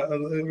Yoda's.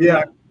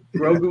 Yeah.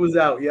 Grogu is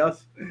out.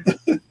 Yes.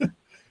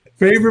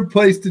 Favorite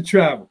place to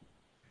travel?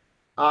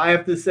 I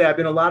have to say I've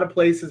been a lot of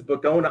places,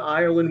 but going to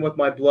Ireland with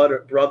my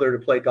brother to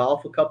play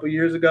golf a couple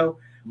years ago,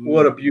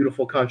 what a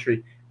beautiful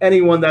country.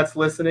 Anyone that's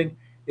listening,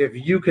 if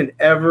you can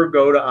ever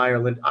go to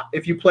Ireland,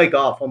 if you play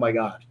golf, oh my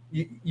God,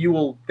 you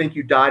will think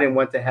you died and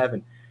went to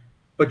heaven.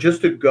 But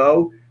just to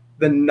go,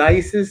 the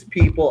nicest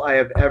people I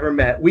have ever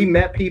met. We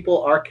met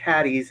people, our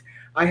caddies.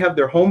 I have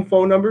their home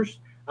phone numbers.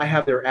 I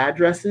have their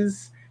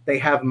addresses. They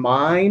have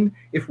mine.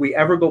 If we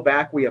ever go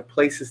back, we have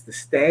places to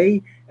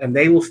stay, and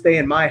they will stay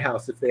in my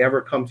house if they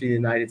ever come to the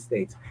United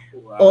States.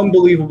 Wow.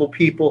 Unbelievable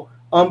people,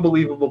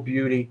 unbelievable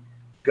beauty.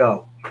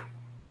 Go.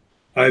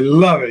 I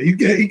love it.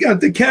 He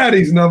got the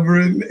caddy's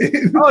number in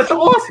Oh, it's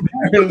awesome.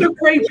 They're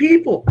great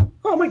people.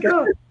 Oh my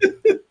God.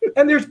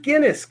 And there's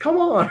Guinness. Come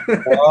on.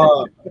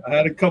 I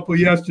had a couple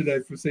yesterday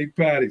for St.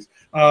 Patty's.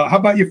 How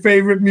about your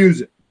favorite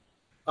music?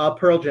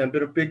 Pearl Jam.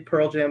 Been a big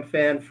Pearl Jam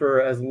fan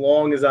for as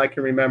long as I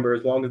can remember,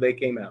 as long as they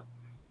came out.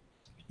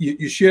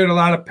 You shared a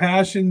lot of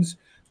passions,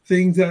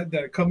 things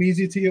that come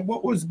easy to you.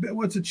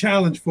 What's a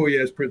challenge for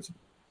you as principal?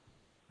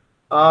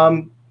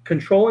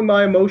 Controlling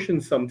my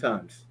emotions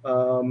sometimes.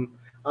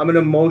 I'm an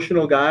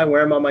emotional guy. I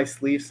wear them on my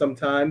sleeve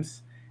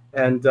sometimes.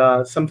 And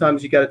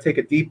sometimes you got to take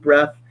a deep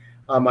breath.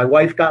 My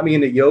wife got me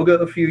into yoga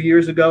a few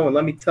years ago, and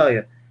let me tell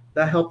you,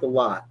 that helped a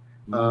lot.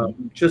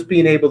 Just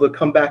being able to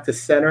come back to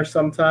center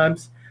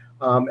sometimes,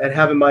 and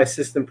having my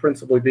assistant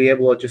principal be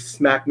able to just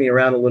smack me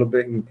around a little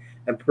bit and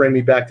bring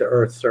me back to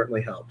earth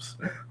certainly helps.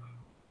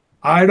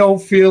 I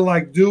don't feel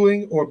like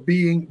doing or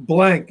being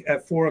blank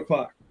at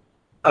 4:00.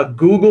 A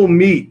Google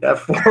Meet at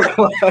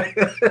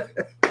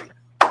 4:00.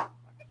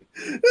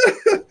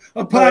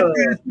 A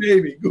podcast,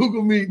 baby.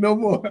 Google Meet, no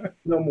more.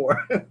 No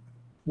more.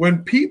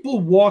 When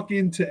people walk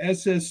into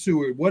SS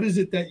Seward, what is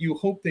it that you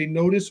hope they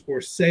notice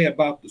or say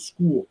about the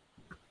school?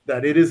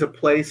 That it is a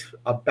place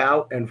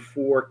about and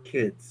for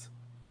kids.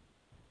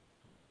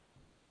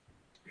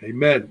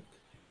 Amen.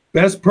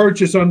 Best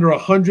purchase under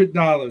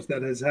 $100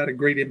 that has had a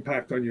great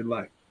impact on your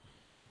life.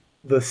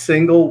 The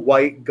single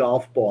white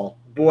golf ball.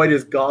 Boy,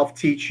 does golf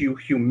teach you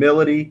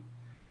humility,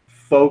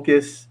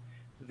 focus,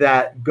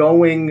 that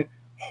going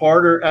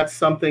harder at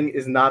something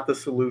is not the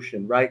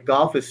solution, right?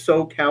 Golf is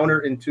so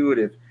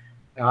counterintuitive.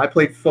 Now, I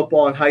played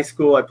football in high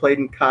school. I played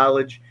in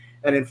college.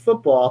 And in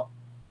football,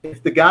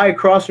 if the guy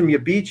across from you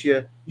beats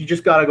you, you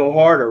just got to go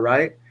harder,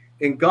 right?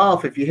 In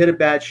golf, if you hit a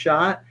bad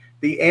shot,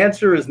 the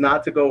answer is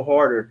not to go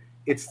harder.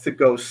 It's to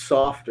go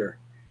softer.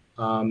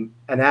 And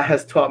that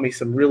has taught me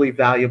some really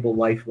valuable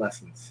life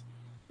lessons.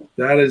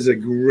 That is a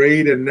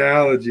great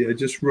analogy. I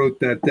just wrote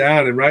that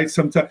down. And right,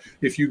 sometimes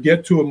if you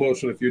get too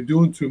emotional, if you're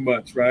doing too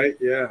much, right?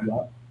 Yeah.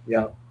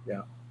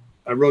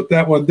 I wrote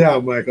that one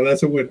down, Michael.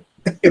 That's a winner.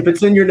 If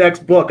it's in your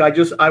next book,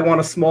 I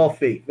want a small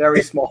fee,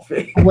 very small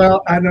fee.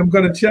 Well, and I'm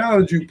going to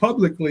challenge you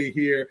publicly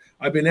here.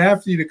 I've been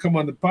after you to come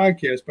on the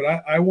podcast, but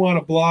I want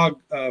a blog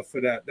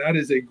for that. That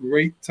is a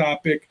great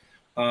topic,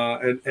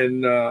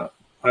 and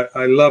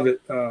I love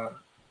it.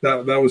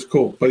 That was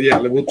cool. But yeah,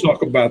 we'll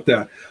talk about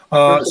that.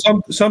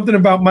 Something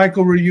about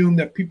Michael Reum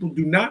that people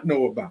do not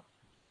know about.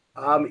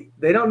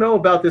 They don't know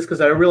about this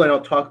because I really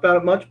don't talk about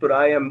it much, but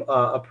I am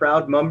a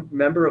proud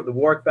member of the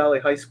Warwick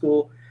Valley High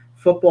School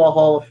Football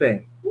Hall of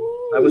Fame.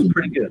 I was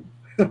pretty good.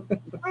 Very.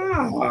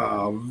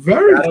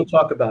 I don't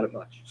talk about it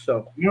much.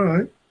 So, all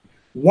right.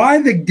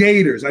 Why the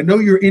Gators? I know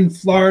you're in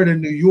Florida,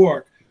 New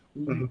York.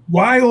 Mm-hmm.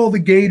 Why all the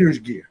Gators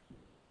gear?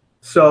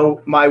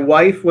 So my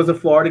wife was a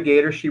Florida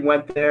Gator. She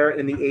went there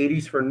in the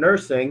 80s for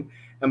nursing,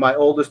 and my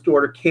oldest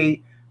daughter,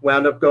 Kate,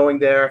 wound up going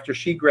there after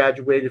she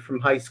graduated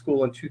from high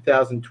school in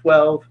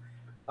 2012,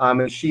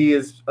 and she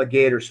is a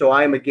Gator. So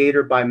I am a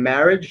Gator by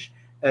marriage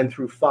and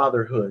through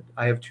fatherhood.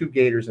 I have 2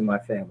 Gators in my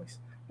family.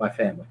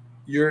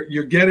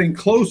 You're getting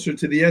closer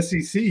to the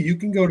SEC. You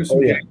can go to some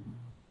games.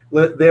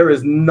 There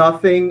is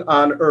nothing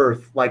on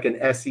earth like an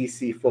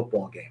SEC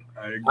football game.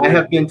 I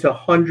have been to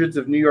hundreds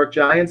of New York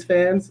Giants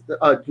games.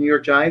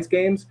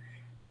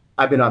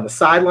 I've been on the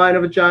sideline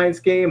of a Giants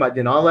game. I've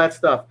done all that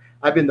stuff.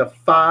 I've been to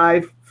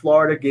 5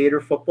 Florida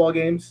Gator football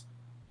games.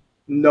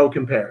 No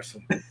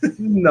comparison.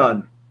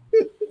 None.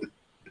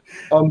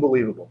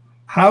 Unbelievable.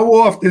 How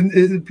often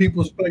is it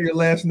people spell your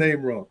last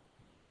name wrong?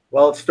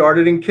 Well, it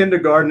started in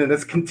kindergarten and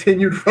it's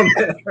continued from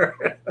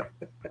there.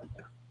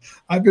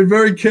 I've been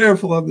very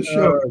careful on the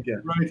show right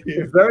here.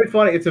 It's very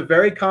funny. It's a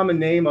very common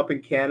name up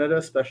in Canada,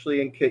 especially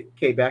in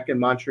Quebec and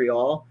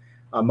Montreal.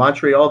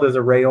 Montreal, there's a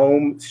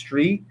Réaume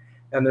Street,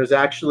 and there's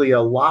actually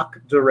a Lac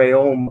de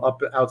Réaume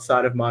up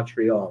outside of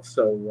Montreal.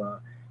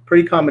 So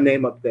pretty common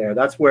name up there.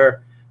 That's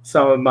where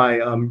some of my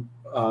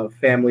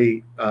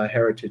family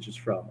heritage is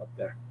from up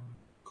there.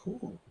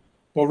 Cool.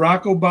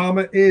 Barack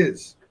Obama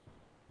is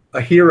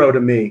a hero to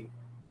me.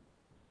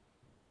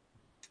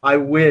 I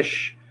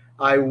wish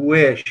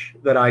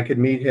that I could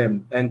meet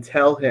him and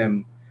tell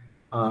him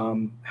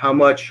how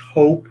much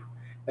hope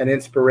and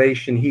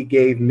inspiration he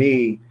gave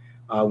me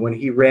when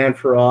he ran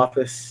for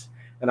office,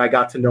 and I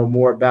got to know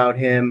more about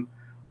him.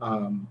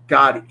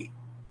 God,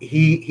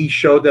 he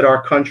showed that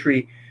our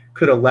country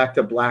could elect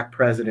a black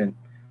president,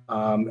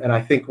 and I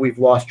think we've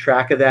lost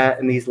track of that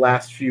in these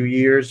last few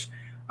years.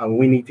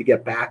 We need to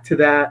get back to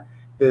that.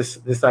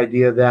 This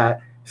idea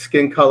that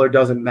skin color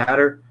doesn't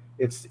matter.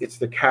 It's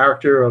the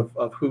character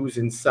of who's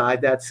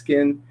inside that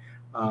skin.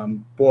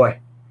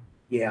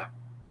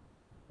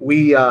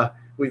 We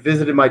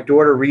visited my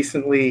daughter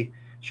recently.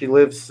 She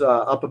lives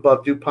up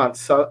above DuPont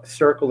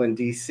Circle in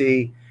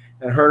D.C.,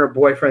 and her and her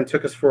boyfriend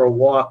took us for a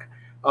walk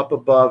up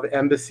above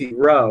Embassy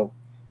Row,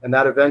 and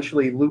that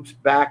eventually loops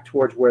back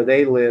towards where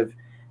they live,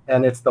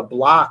 and it's the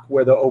block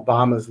where the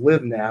Obamas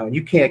live now, and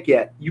you can't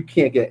get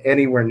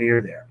anywhere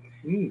near there.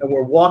 And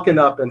we're walking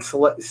up, and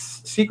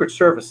Secret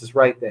Service is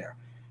right there.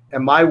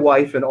 and my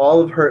wife, in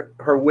all of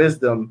her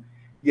wisdom,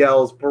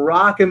 yells,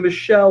 "Barack and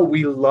Michelle,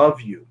 we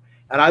love you."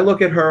 And I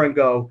look at her and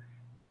go,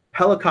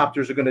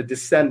 helicopters are going to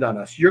descend on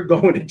us. You're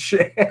going to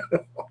jail.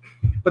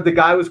 But the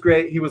guy was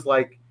great. He was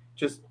like,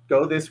 just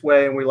go this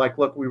way. And we're like,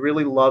 look, we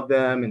really love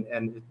them.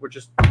 And we're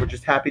just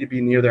happy to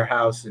be near their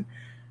house. And,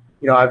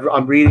 you know,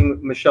 I'm reading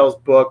Michelle's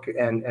book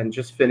and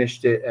just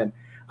finished it. And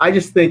I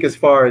just think as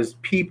far as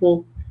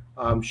people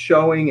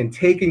showing and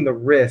taking the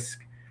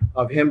risk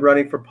of him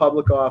running for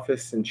public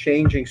office and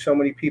changing so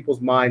many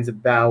people's minds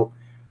about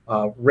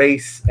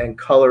race and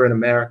color in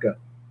America,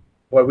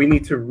 boy, we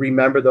need to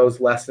remember those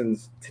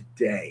lessons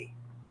today.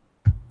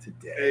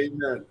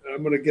 Amen.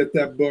 I'm going to get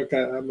that book.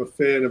 I'm a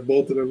fan of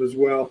both of them as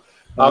well.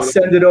 I'll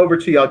send it over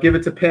to you. I'll give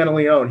it to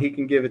Pantaleone. He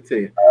can give it to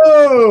you.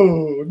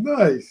 Oh,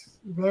 nice.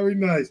 Very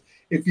nice.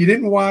 If you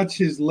didn't watch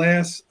his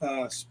last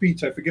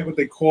speech, I forget what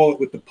they call it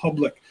with the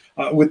public,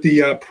 with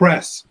the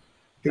press.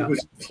 It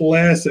was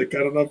classic. I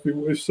don't know if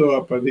you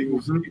saw it, but he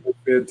was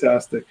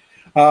fantastic.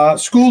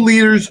 School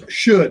leaders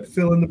should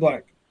fill in the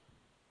blank.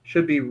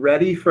 Should be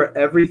ready for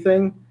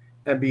everything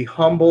and be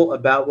humble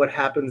about what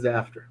happens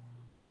after.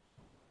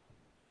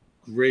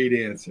 Great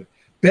answer.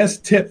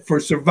 Best tip for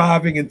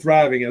surviving and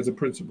thriving as a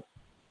principal?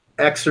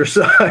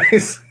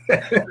 Exercise.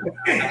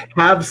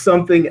 Have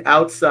something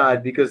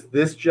outside, because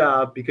this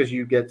job, because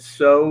you get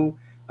so,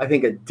 I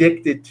think,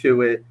 addicted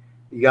to it,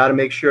 you got to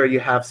make sure you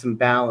have some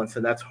balance,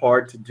 and that's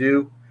hard to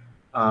do,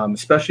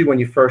 especially when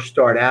you first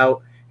start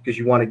out, because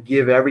you want to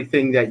give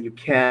everything that you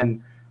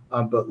can.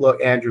 But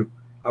look, Andrew,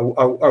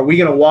 are we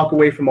going to walk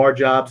away from our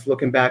jobs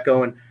looking back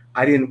going,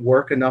 I didn't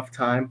work enough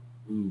time?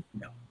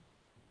 No,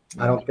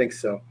 I don't think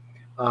so.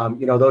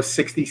 You know, those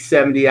 60,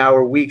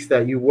 70-hour weeks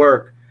that you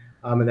work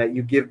and that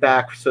you give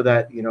back so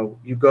that, you know,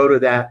 you go to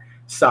that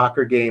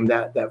soccer game,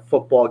 that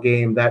football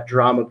game, that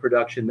drama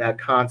production, that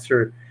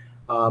concert,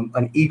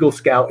 an Eagle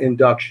Scout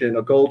induction,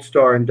 a Gold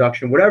Star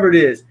induction, whatever it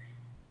is,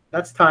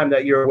 that's time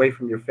that you're away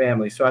from your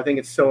family. So I think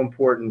it's so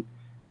important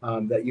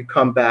that you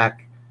come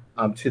back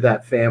to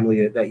that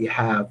family that you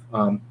have.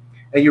 And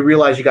you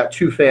realize you got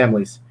two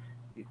families,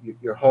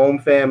 your home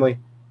family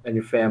and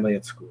your family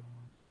at school.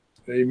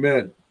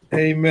 Amen.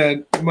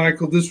 Amen.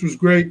 Michael, this was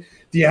great.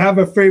 Do you have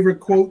a favorite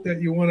quote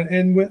that you want to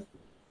end with?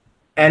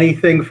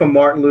 Anything from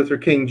Martin Luther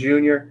King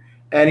Jr.,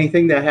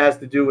 anything that has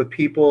to do with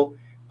people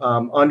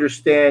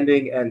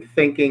understanding and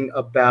thinking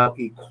about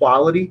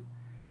equality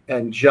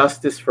and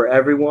justice for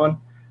everyone.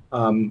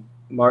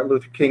 Martin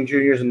Luther King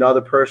Jr. is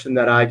another person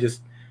that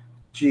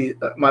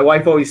my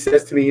wife always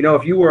says to me, you know,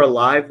 if you were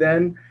alive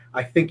then,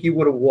 I think you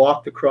would have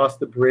walked across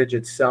the bridge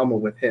at Selma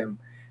with him.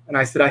 And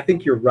I said, I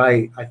think you're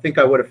right. I think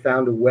I would have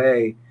found a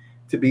way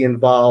to be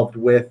involved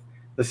with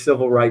the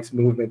civil rights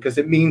movement, because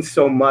it means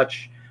so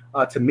much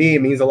to me.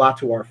 It means a lot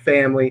to our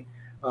family.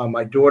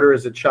 My daughter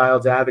is a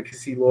child's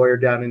advocacy lawyer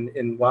down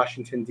in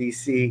Washington,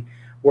 D.C.,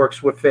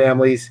 works with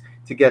families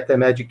to get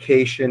them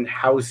education,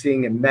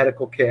 housing, and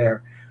medical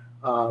care.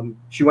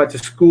 She went to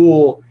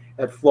school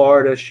at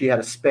Florida. She had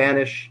a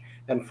Spanish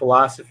and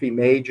philosophy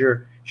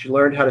major. She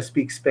learned how to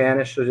speak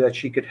Spanish so that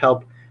she could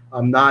help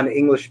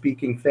non-English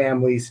speaking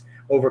families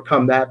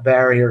overcome that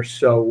barrier.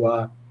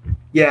 So,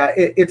 yeah,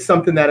 it's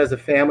something that as a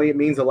family, it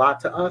means a lot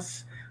to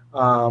us.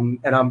 And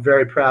I'm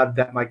very proud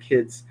that my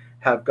kids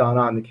have gone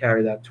on to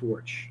carry that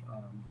torch.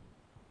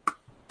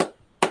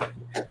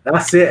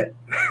 That's it.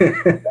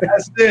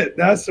 That's it.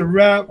 That's a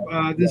wrap.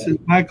 This is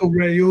Michael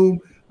Rayum,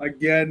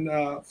 again,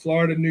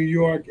 Florida, New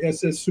York,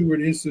 S.S.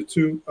 Seward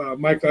Institute.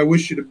 Michael, I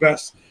wish you the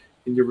best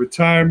in your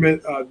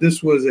retirement.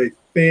 This was a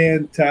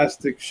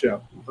fantastic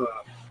show.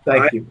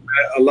 Thank you.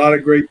 A lot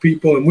of great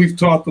people, and we've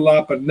talked a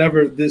lot, but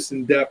never this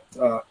in depth.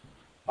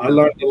 I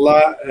learned a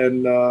lot,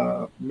 and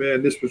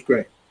man, this was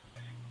great.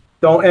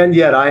 Don't end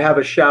yet. I have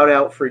a shout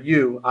out for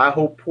you. I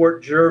hope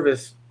Port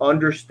Jervis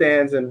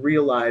understands and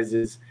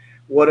realizes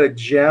what a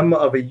gem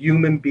of a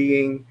human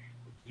being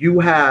you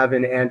have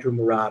in Andrew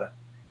Marotta.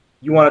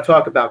 You want to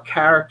talk about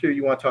character,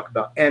 you want to talk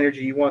about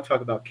energy, you want to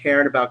talk about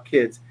caring about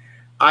kids.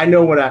 I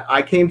know when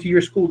I came to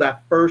your school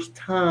that first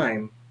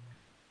time,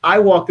 I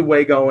walked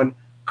away going,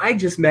 I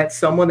just met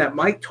someone that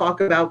might talk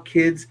about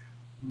kids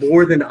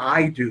more than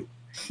I do.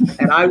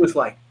 And I was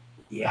like,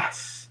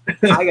 yes,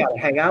 I got to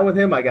hang out with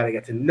him. I got to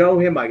get to know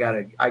him. I got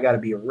to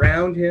be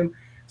around him.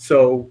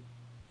 So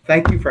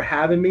thank you for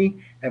having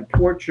me. And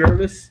Port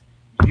Jervis,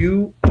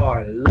 you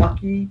are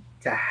lucky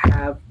to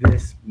have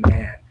this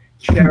man.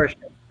 Cherish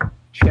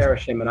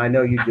him. And I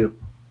know you do.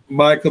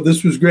 Michael,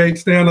 this was great.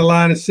 Stay on the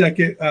line a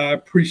second. I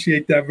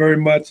appreciate that very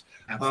much.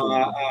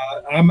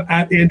 I'm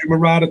at Andrew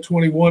Marotta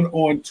 21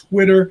 on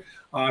Twitter.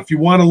 If you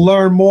want to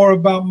learn more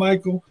about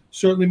Michael,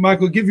 certainly,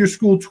 Michael, give your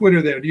school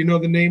Twitter there. Do you know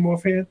the name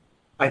offhand?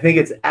 I think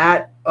it's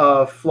at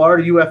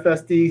Florida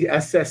UFSD,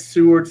 SS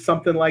Seward,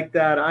 something like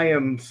that. I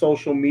am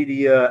social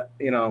media,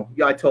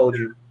 I told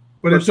you.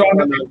 But it's on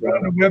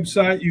the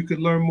website. You could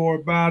learn more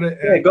about it.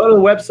 Yeah, go to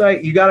the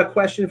website. You got a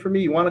question for me?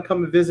 You want to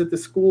come and visit the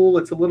school?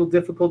 It's a little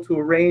difficult to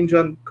arrange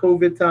on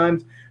COVID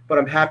times, but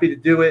I'm happy to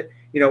do it.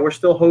 We're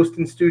still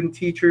hosting student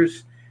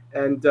teachers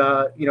And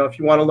if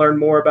you want to learn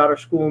more about our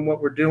school and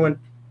what we're doing,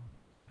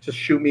 just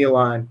shoot me a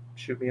line.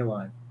 Shoot me a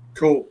line.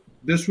 Cool.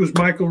 This was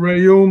Michael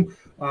Rayum,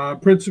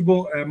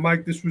 principal, and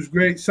Mike. This was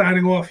great.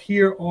 Signing off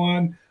here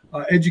on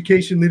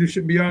Education,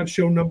 Leadership, Beyond,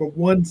 show number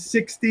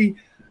 160.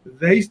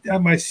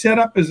 My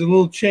setup is a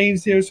little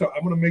changed here, so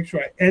I'm going to make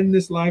sure I end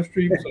this live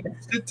stream. So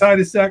sit tight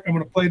a sec. I'm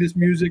going to play this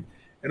music,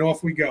 and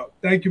off we go.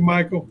 Thank you,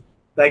 Michael.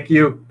 Thank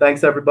you.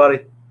 Thanks,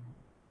 everybody.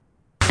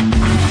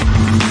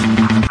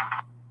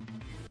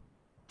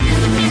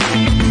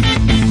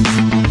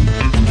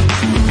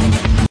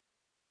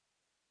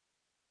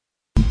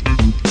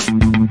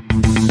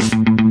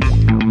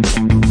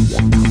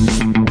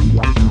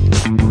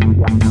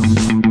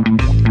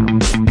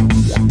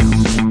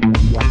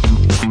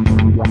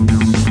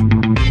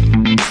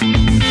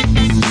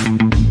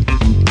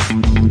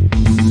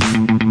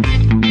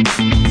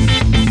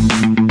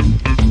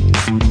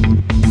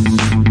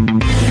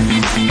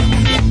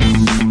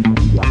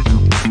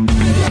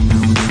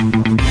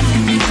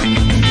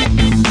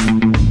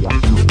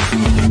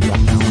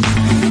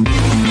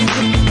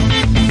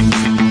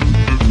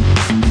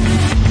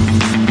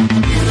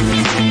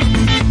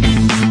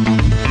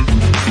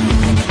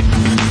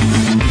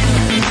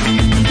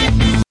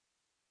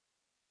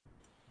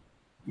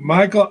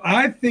 Michael,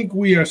 I think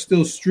we are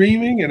still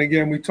streaming. And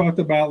again, we talked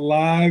about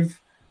live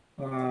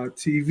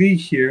TV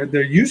here.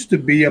 There used to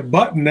be a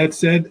button that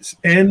said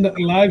end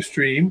live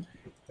stream.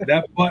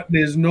 That button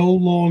is no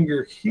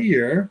longer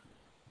here.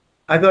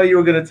 I thought you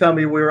were going to tell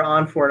me we were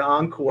on for an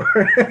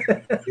encore.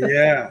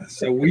 Yeah,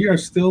 so we are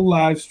still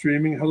live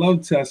streaming. Hello,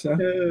 Tessa.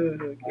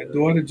 My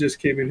daughter just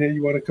came in here.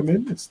 You want to come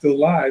in? It's still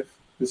live.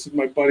 This is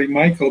my buddy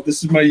Michael.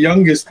 This is my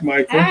youngest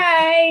Michael.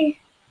 Hi.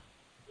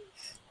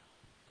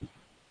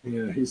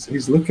 Yeah,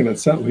 he's looking at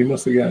something. He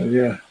must have got it.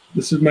 Yeah.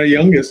 This is my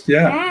youngest.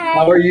 Yeah. Hi.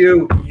 How are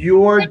you?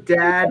 Your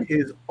dad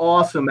is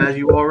awesome, as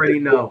you already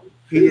know.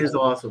 He is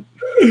awesome.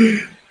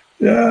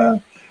 Yeah.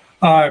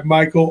 All right,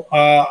 Michael.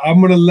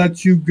 I'm gonna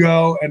let you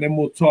go, and then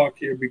we'll talk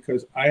here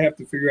because I have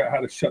to figure out how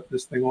to shut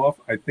this thing off.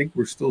 I think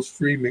we're still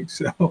streaming,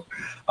 so.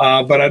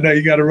 But I know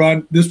you got to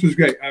run. This was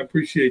great. I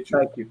appreciate you.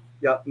 Thank you.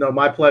 Yeah. No,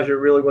 my pleasure.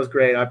 It really was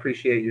great. I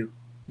appreciate you.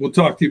 We'll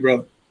talk to you,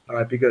 brother. All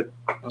right. Be good.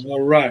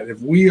 All right.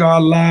 If we are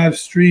live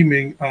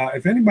streaming,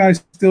 if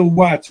anybody's still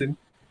watching,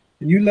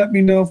 can you let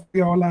me know if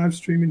we are live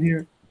streaming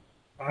here?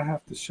 I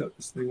have to shut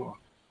this thing off.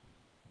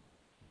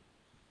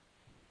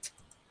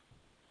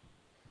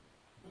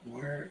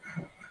 Where?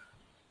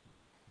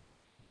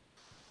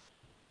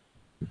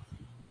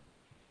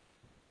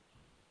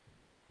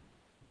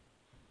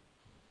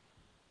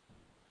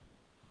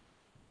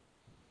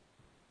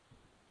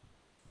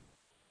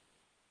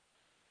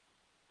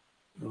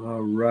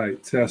 All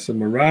right. Tessa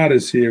Murad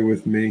is here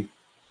with me.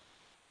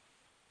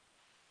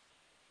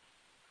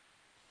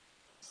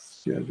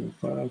 Schedule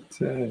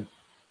 510.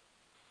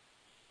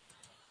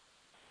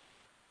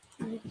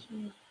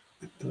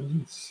 It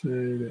doesn't say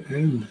the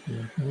end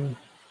here. Huh?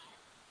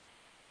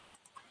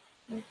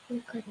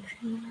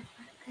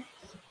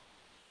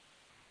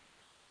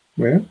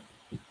 Where?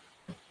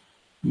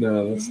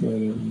 No, that's not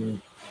it. No.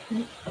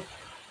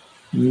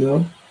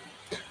 No.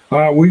 All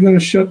right, we're going to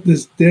shut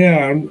this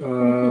down.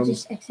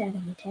 Just X out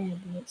of the tab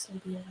and it's going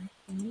to be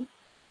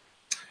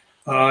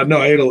right.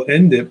 No, it'll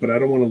end it, but I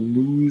don't want to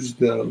lose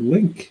the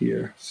link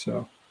here.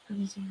 So,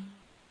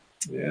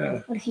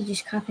 yeah. What if you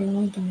just copy the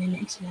link and then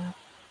X it out?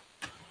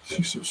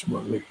 She's so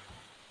smart.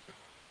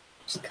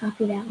 Just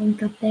copy that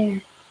link up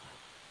there.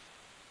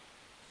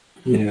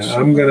 Yeah,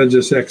 I'm going to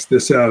just X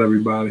this out,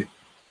 everybody.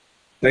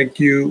 Thank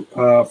you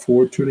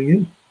for tuning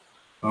in.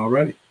 All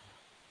righty.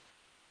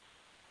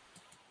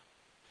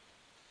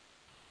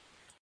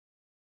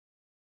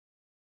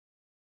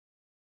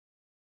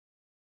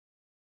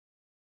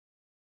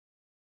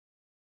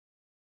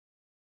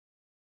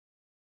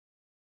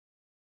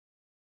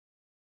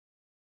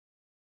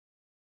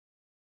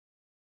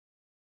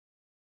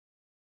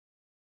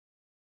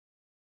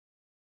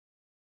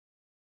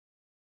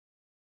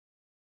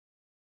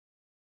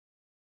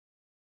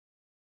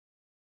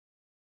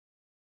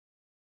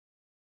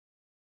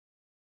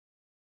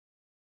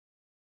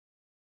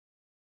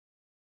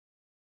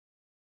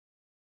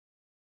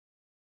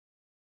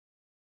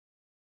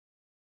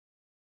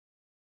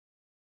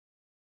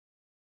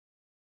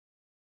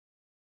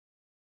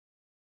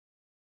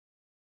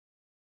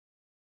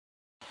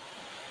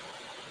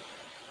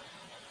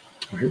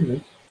 Oh, here it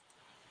is.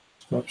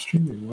 Stop streaming.